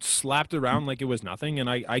getting slapped around like it was nothing. And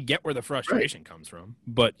I get where the frustration comes from,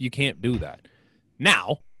 but you can't do that.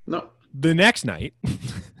 Now, the next night,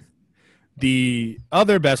 the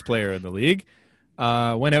other best player in the league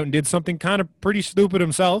went out and did something kind of pretty stupid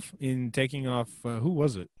himself in taking off. Who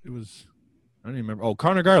was it? It was I don't even remember. Oh,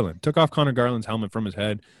 Connor Garland. Took off Connor Garland's helmet from his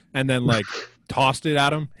head and then, like, tossed it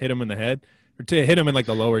at him, hit him in the head, or to hit him in, like,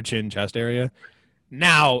 the lower chin chest area.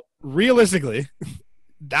 Now, realistically,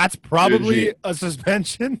 that's probably a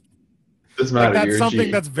suspension. Doesn't matter. Like, that's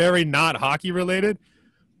something that's very not hockey related.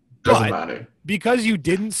 Doesn't matter. Because you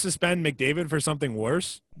didn't suspend McDavid for something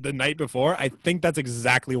worse the night before, I think that's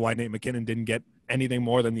exactly why Nate McKinnon didn't get anything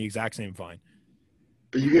more than the exact same fine.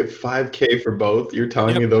 But you get $5,000 for both. You're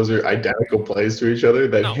telling me those are identical plays to each other?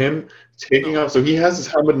 That him taking off, so he has his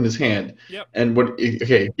helmet in his hand, and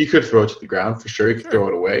he could throw it to the ground for sure. He could throw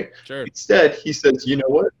it away. Sure. Instead, he says, "You know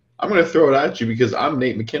what? I'm going to throw it at you because I'm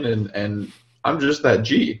Nate McKinnon and I'm just that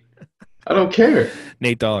G. I don't care."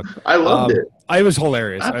 Nate Dogg. I loved it. It was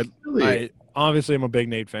hilarious. I obviously am a big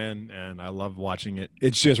Nate fan, and I love watching it.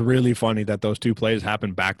 It's just really funny that those two plays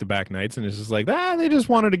happened back-to-back nights, and it's just like, they just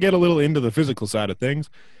wanted to get a little into the physical side of things.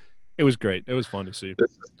 It was great. It was fun to see.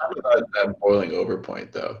 This is not about that boiling over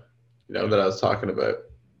point, though, that I was talking about.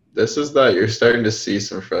 This is that you're starting to see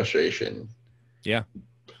some frustration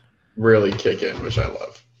really kick in, which I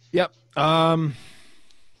love. Yep. I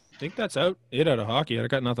think that's it out of hockey. I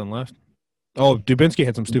got nothing left. Oh, Dubinsky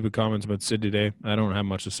had some stupid comments about Sid today. I don't have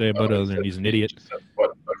much to say about it other than he's an idiot.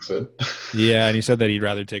 Yeah, and he said that he'd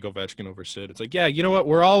rather take Ovechkin over Sid. It's like, you know what?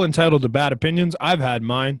 We're all entitled to bad opinions. I've had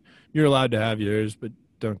mine. You're allowed to have yours, but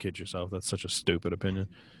don't kid yourself. That's such a stupid opinion.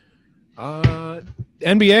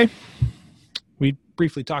 NBA, we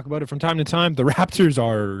briefly talk about it from time to time. The Raptors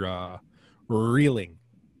are reeling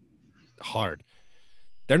hard.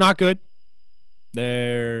 They're not good.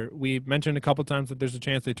 We mentioned a couple times that there's a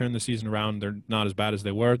chance they turn the season around. They're not as bad as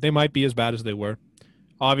they were. They might be as bad as they were.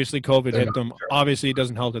 Obviously, COVID hit them. Sure. Obviously, it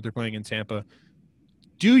doesn't help that they're playing in Tampa.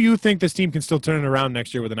 Do you think this team can still turn it around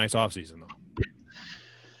next year with a nice offseason, though?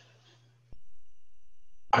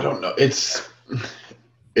 I don't know. It's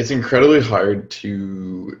incredibly hard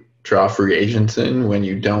to draw free agents in when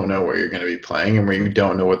you don't know where you're going to be playing and where you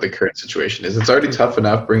don't know what the current situation is. It's already tough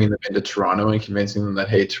enough bringing them into Toronto and convincing them that,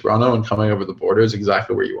 hey, Toronto and coming over the border is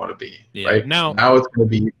exactly where you want to be. Right now it's going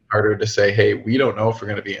to be harder to say, hey, we don't know if we're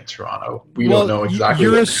going to be in Toronto. We don't know exactly.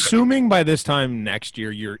 You're assuming by this time next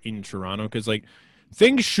year you're in Toronto because, like,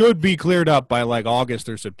 things should be cleared up by, like, August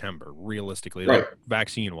or September, realistically, like,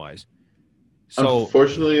 vaccine-wise. So,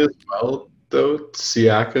 unfortunately as well, though,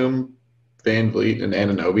 Siakam, Van Vliet, and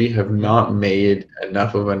Anunoby have not made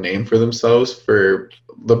enough of a name for themselves for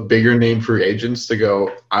the bigger name free agents to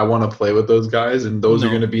go, I want to play with those guys, and those are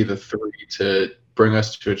going to be the three to bring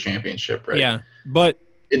us to a championship, right? Yeah, but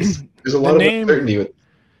there's a lot of uncertainty with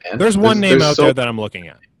it. There's one name out there that I'm looking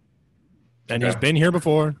at, and he's been here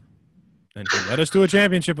before, and he led us to a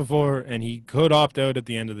championship before, and he could opt out at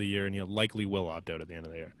the end of the year, and he likely will opt out at the end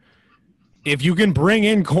of the year. If you can bring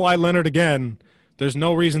in Kawhi Leonard again, there's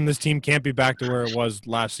no reason this team can't be back to where it was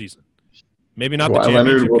last season. Maybe not the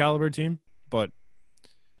championship caliber team, but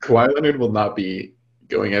Kawhi Leonard will not be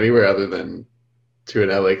going anywhere other than to an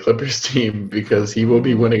LA Clippers team because he will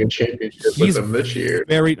be winning a championship with them this year.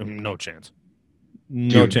 No chance.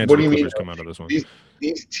 No chance. What do you mean? Come out of this one.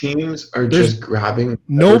 These teams are just grabbing.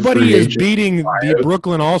 Nobody is beating the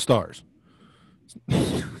Brooklyn All-Stars.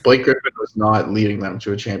 Blake Griffin was not leading them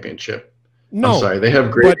to a championship. No, I'm sorry, they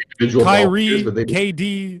have great individual Kyrie, but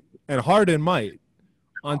KD, and Harden might,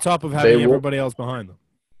 on top of having everybody else behind them.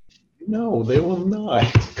 No, they will not.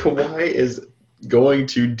 Kawhi is going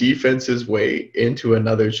to defense his way into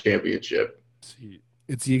another championship.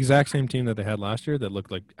 It's the exact same team that they had last year that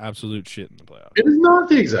looked like absolute shit in the playoffs. It is not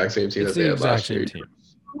the exact same team that they had last year. Team.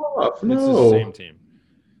 No. It's the same team.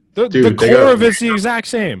 The core of it's the exact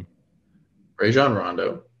same. Rajon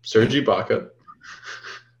Rondo, Serge Ibaka.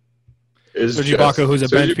 Serge Ibaka, who's a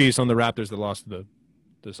bench piece on the Raptors that lost to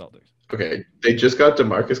the Celtics. Okay, they just got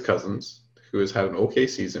DeMarcus Cousins, who has had an okay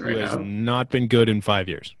season right now. Who has not been good in 5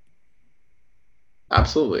 years.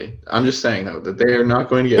 Absolutely. I'm just saying, though, that they are not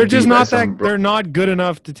going to get. They're just not that. They're not good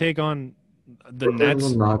enough to take on the Brooklyn Nets.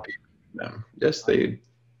 Will not be them. Yes, they.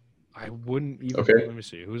 I wouldn't even. Okay. Let me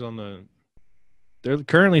see. Who's on the. They're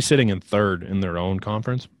currently sitting in third in their own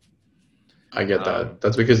conference. I get that.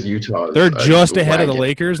 That's because Utah. They're just ahead of the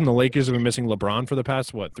Lakers, and the Lakers have been missing LeBron for the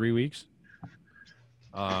past 3 weeks.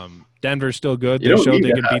 Denver's still good. They showed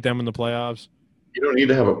they can beat them in the playoffs. You don't need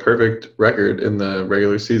to have a perfect record in the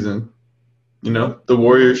regular season. You know, the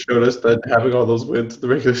Warriors showed us that having all those wins in the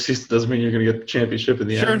regular season doesn't mean you're going to get the championship in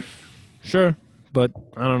the end. Sure. But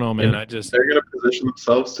I don't know, man. They're going to position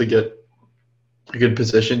themselves to get a good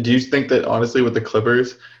position. Do you think that, honestly, with the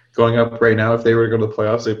Clippers going up right now, if they were to go to the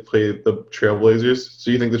playoffs, they play the Trailblazers?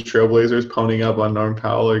 So you think the Trailblazers ponying up on Norm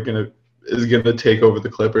Powell is going to take over the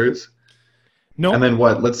Clippers? No. And then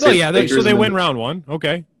what? Let's say so they win round one.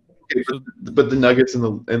 Okay. But the Nuggets and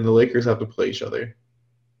the Lakers have to play each other.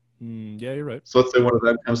 Yeah, you're right. So let's say one of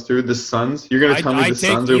them comes through. The Suns. You're going to tell me the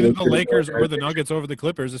Suns are either the Lakers or the Nuggets over the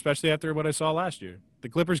Clippers, especially after what I saw last year. The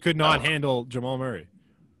Clippers could not handle Jamal Murray.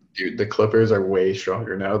 Dude, the Clippers are way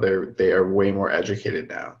stronger now. They are way more educated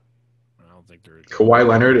now. I don't think they're. Kawhi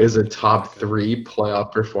Leonard is a top 3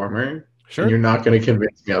 playoff performer. Sure. And you're not going to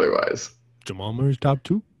convince me otherwise. Jamal Murray's top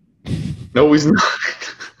 2. No, he's not.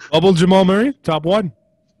 Bubble Jamal Murray, top 1.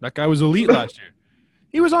 That guy was elite last year.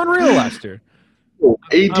 He was unreal last year.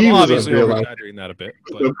 AD I'm was obviously exaggerating that a bit,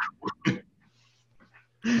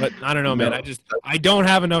 but I don't know, man. I don't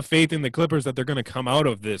have enough faith in the Clippers that they're going to come out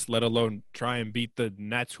of this, let alone try and beat the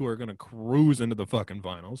Nets, who are going to cruise into the fucking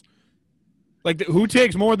finals. Like, who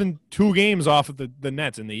takes more than 2 games off of the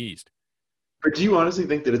Nets in the East? But do you honestly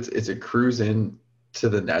think that it's a cruise in to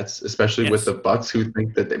the Nets, especially with the Bucks, who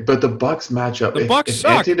think that but the Bucks match up. The Bucks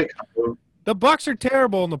suck. The Bucks are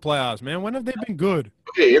terrible in the playoffs, man. When have they been good?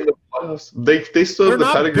 Okay, in the playoffs, they still have the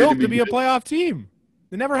pedigree built to be a playoff team.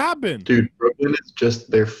 They never have been. Dude, Brooklyn is just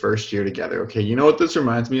their first year together. Okay, you know what this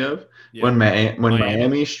reminds me of? Yeah. When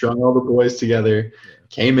Miami strung all the boys together,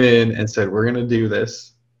 came in and said, "We're gonna do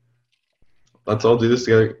this. Let's all do this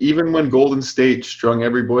together." Even when Golden State strung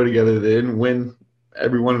every boy together, they didn't win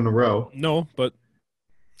everyone in a row. No, but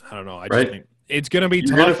I don't know. I just think it's gonna be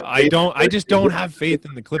tough. I just don't have faith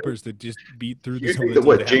in the Clippers to just beat through this. You think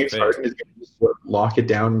that James Harden is gonna just lock it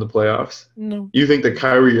down in the playoffs? No. You think that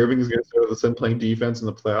Kyrie Irving is gonna start with playing defense in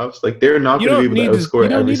the playoffs? Like, they're not gonna be able to outscore. You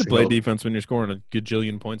don't need to play defense when you're scoring a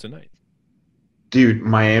gajillion points a night. Dude,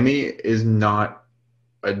 Miami is not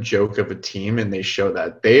a joke of a team, and they show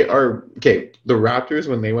that. They are the Raptors,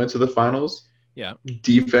 when they went to the finals,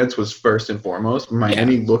 defense was first and foremost.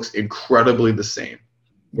 Miami looks incredibly the same.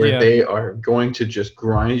 Where they are going to just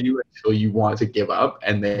grind you until you want to give up,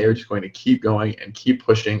 and they are just going to keep going and keep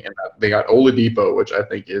pushing. And they got Oladipo, which I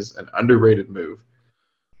think is an underrated move.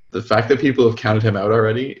 The fact that people have counted him out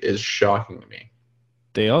already is shocking to me.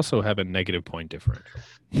 They also have a negative point differential,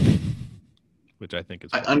 which I think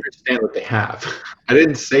is. I understand what they have. I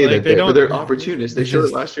didn't say that they're opportunists. They showed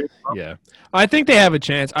it last year. Yeah, I think they have a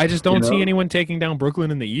chance. I just don't see anyone taking down Brooklyn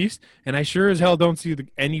in the East, and I sure as hell don't see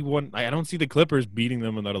anyone. I don't see the Clippers beating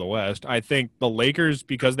them out of the West. I think the Lakers,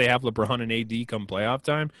 because they have LeBron and AD come playoff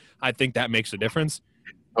time, I think that makes a difference.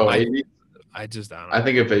 Oh, AD? I don't know. I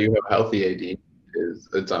think if you have healthy AD,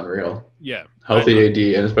 it's unreal. Yeah, healthy AD,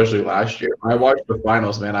 and especially last year. When I watched the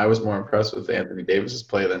finals, man, I was more impressed with Anthony Davis's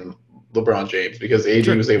play than LeBron James, because AD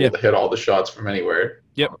was able to hit all the shots from anywhere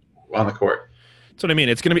on the court. That's what I mean.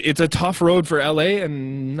 It's a tough road for LA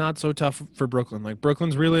and not so tough for Brooklyn. Like,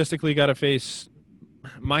 Brooklyn's realistically got to face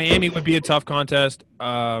Miami would be a tough contest,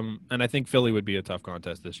 and I think Philly would be a tough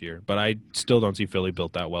contest this year. But I still don't see Philly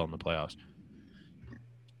built that well in the playoffs.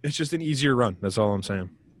 It's just an easier run. That's all I'm saying.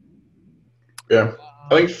 Yeah,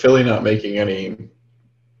 I think Philly not making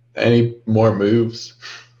any more moves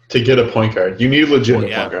to get a point guard. You need a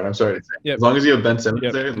legitimate point guard. I'm sorry to say. Yep. As long as you have Ben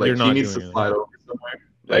Simmons there, like, he needs to slide over somewhere.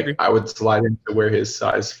 Like, I would slide into where his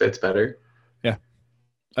size fits better. Yeah,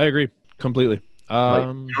 I agree completely. You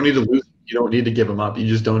don't need to lose. You don't need to give him up. You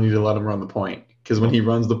just don't need to let him run the point, because when he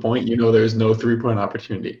runs the point, there's no 3-point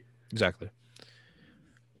opportunity. Exactly.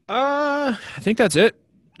 I think that's it.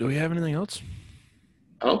 Do we have anything else?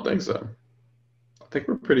 I don't think so. I think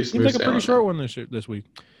we're pretty smooth. Seems like a pretty short one this week.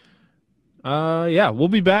 We'll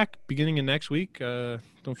be back beginning of next week.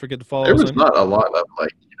 Don't forget to follow us. There was not a lot of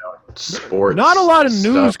sports. Not a lot of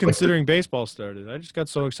news considering baseball started. I just got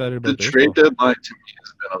so excited about the trade deadline. To me,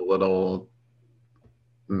 has been a little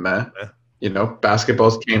meh.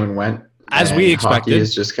 Basketballs came and went. As we expected.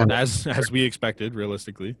 Is just kind of as we expected,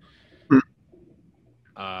 realistically.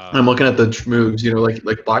 I'm looking at the moves.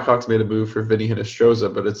 Like Blackhawks made a move for Vinny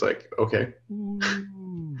Hinostroza, but it's like, okay.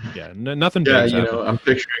 Nothing. Yeah, I'm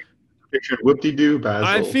picturing whoop-de-doo Basil.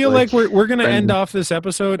 I feel like we're gonna end off this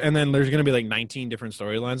episode, and then there's gonna be like 19 different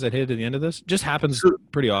storylines that hit at the end of this. Just happens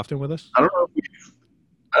pretty often with us. I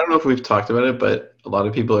don't know if we've talked about it, but a lot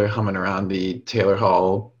of people are humming around the Taylor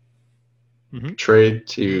Hall trade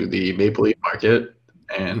to the Maple Leaf market,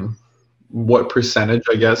 and what percentage,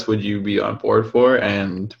 I guess, would you be on board for,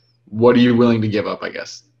 and what are you willing to give up, I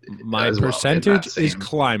guess? My percentage is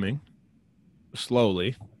climbing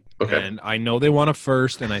slowly. Okay. And I know they want a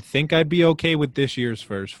first, and I think I'd be okay with this year's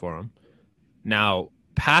first for them. Now,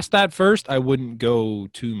 past that first, I wouldn't go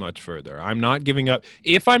too much further. I'm not giving up.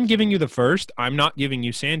 If I'm giving you the first, I'm not giving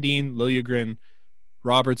you Sandin, Liljegren,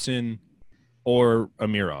 Robertson, or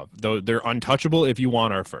Amirov. Though they're untouchable if you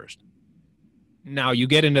want our first. Now you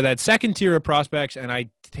get into that second tier of prospects, and I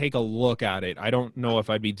take a look at it. I don't know if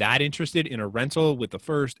I'd be that interested in a rental with the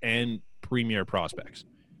first and premier prospects.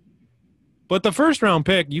 But the first round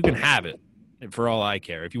pick, you can have it for all I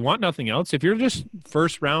care. If you want nothing else, if you're just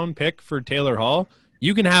first round pick for Taylor Hall,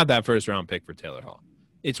 you can have that first round pick for Taylor Hall.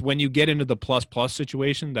 It's when you get into the plus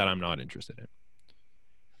situation that I'm not interested in.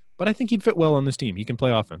 But I think he'd fit well on this team. He can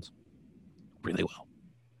play offense really well.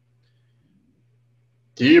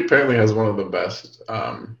 He apparently has one of the best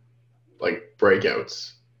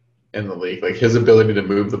breakouts in the league. Like his ability to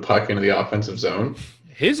move the puck into the offensive zone.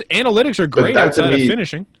 His analytics are great outside of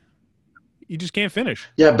finishing. You just can't finish.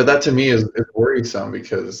 Yeah, but that to me is worrisome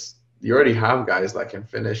because you already have guys that can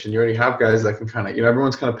finish, and you already have guys that can kind of,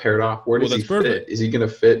 everyone's kind of paired off. Where does he fit? Is he going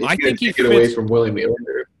to fit? I think he fits away from William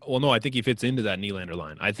Nylander. Well, no, I think he fits into that Nylander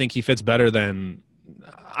line. I think he fits better than.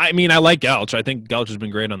 I mean, I like Gauch. I think Gauch has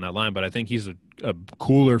been great on that line, but I think he's a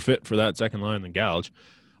cooler fit for that second line than Gauch.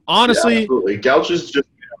 Honestly, yeah, absolutely. Gauch is just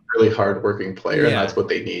a really hard-working player, and that's what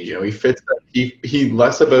they need. He fits that. He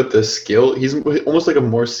less about the skill. He's almost like a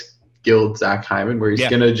more skilled Zach Hyman, where he's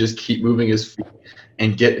gonna just keep moving his feet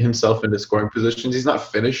and get himself into scoring positions. He's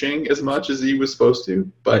not finishing as much as he was supposed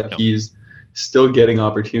to, but he's still getting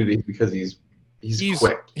opportunities because he's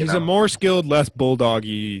quick. He's a more skilled, less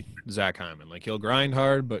bulldoggy Zach Hyman. Like he'll grind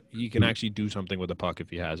hard, but he can actually do something with the puck if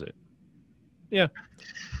he has it. Yeah.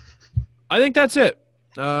 I think that's it.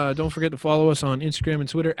 Don't forget to follow us on Instagram and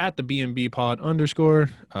Twitter at the BNB_pod_.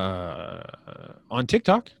 On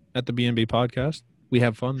TikTok at the BNB Podcast. We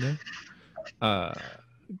have fun there.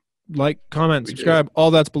 Like, comment, subscribe,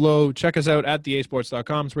 all that's below. Check us out at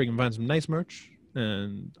theasports.com so where you can find some nice merch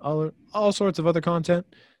and all sorts of other content.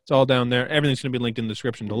 It's all down there. Everything's going to be linked in the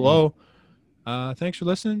description below. Thanks for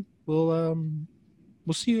listening. We'll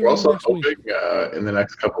see you. We're also hoping in the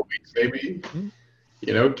next couple of weeks, maybe,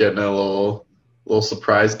 getting a little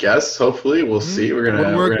surprise guest. Hopefully, we'll see.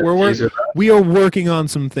 We are working on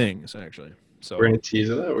some things actually. So we're gonna tease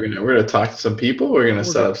that. We're gonna talk to some people. We're gonna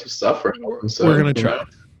set up some stuff for them. So, we're gonna try.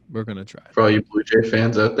 We're gonna try. For all you Blue Jay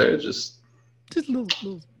fans out there, just a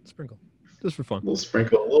little sprinkle, just for fun. A little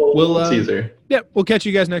sprinkle, a little teaser. Yeah, we'll catch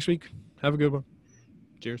you guys next week. Have a good one.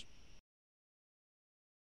 Cheers.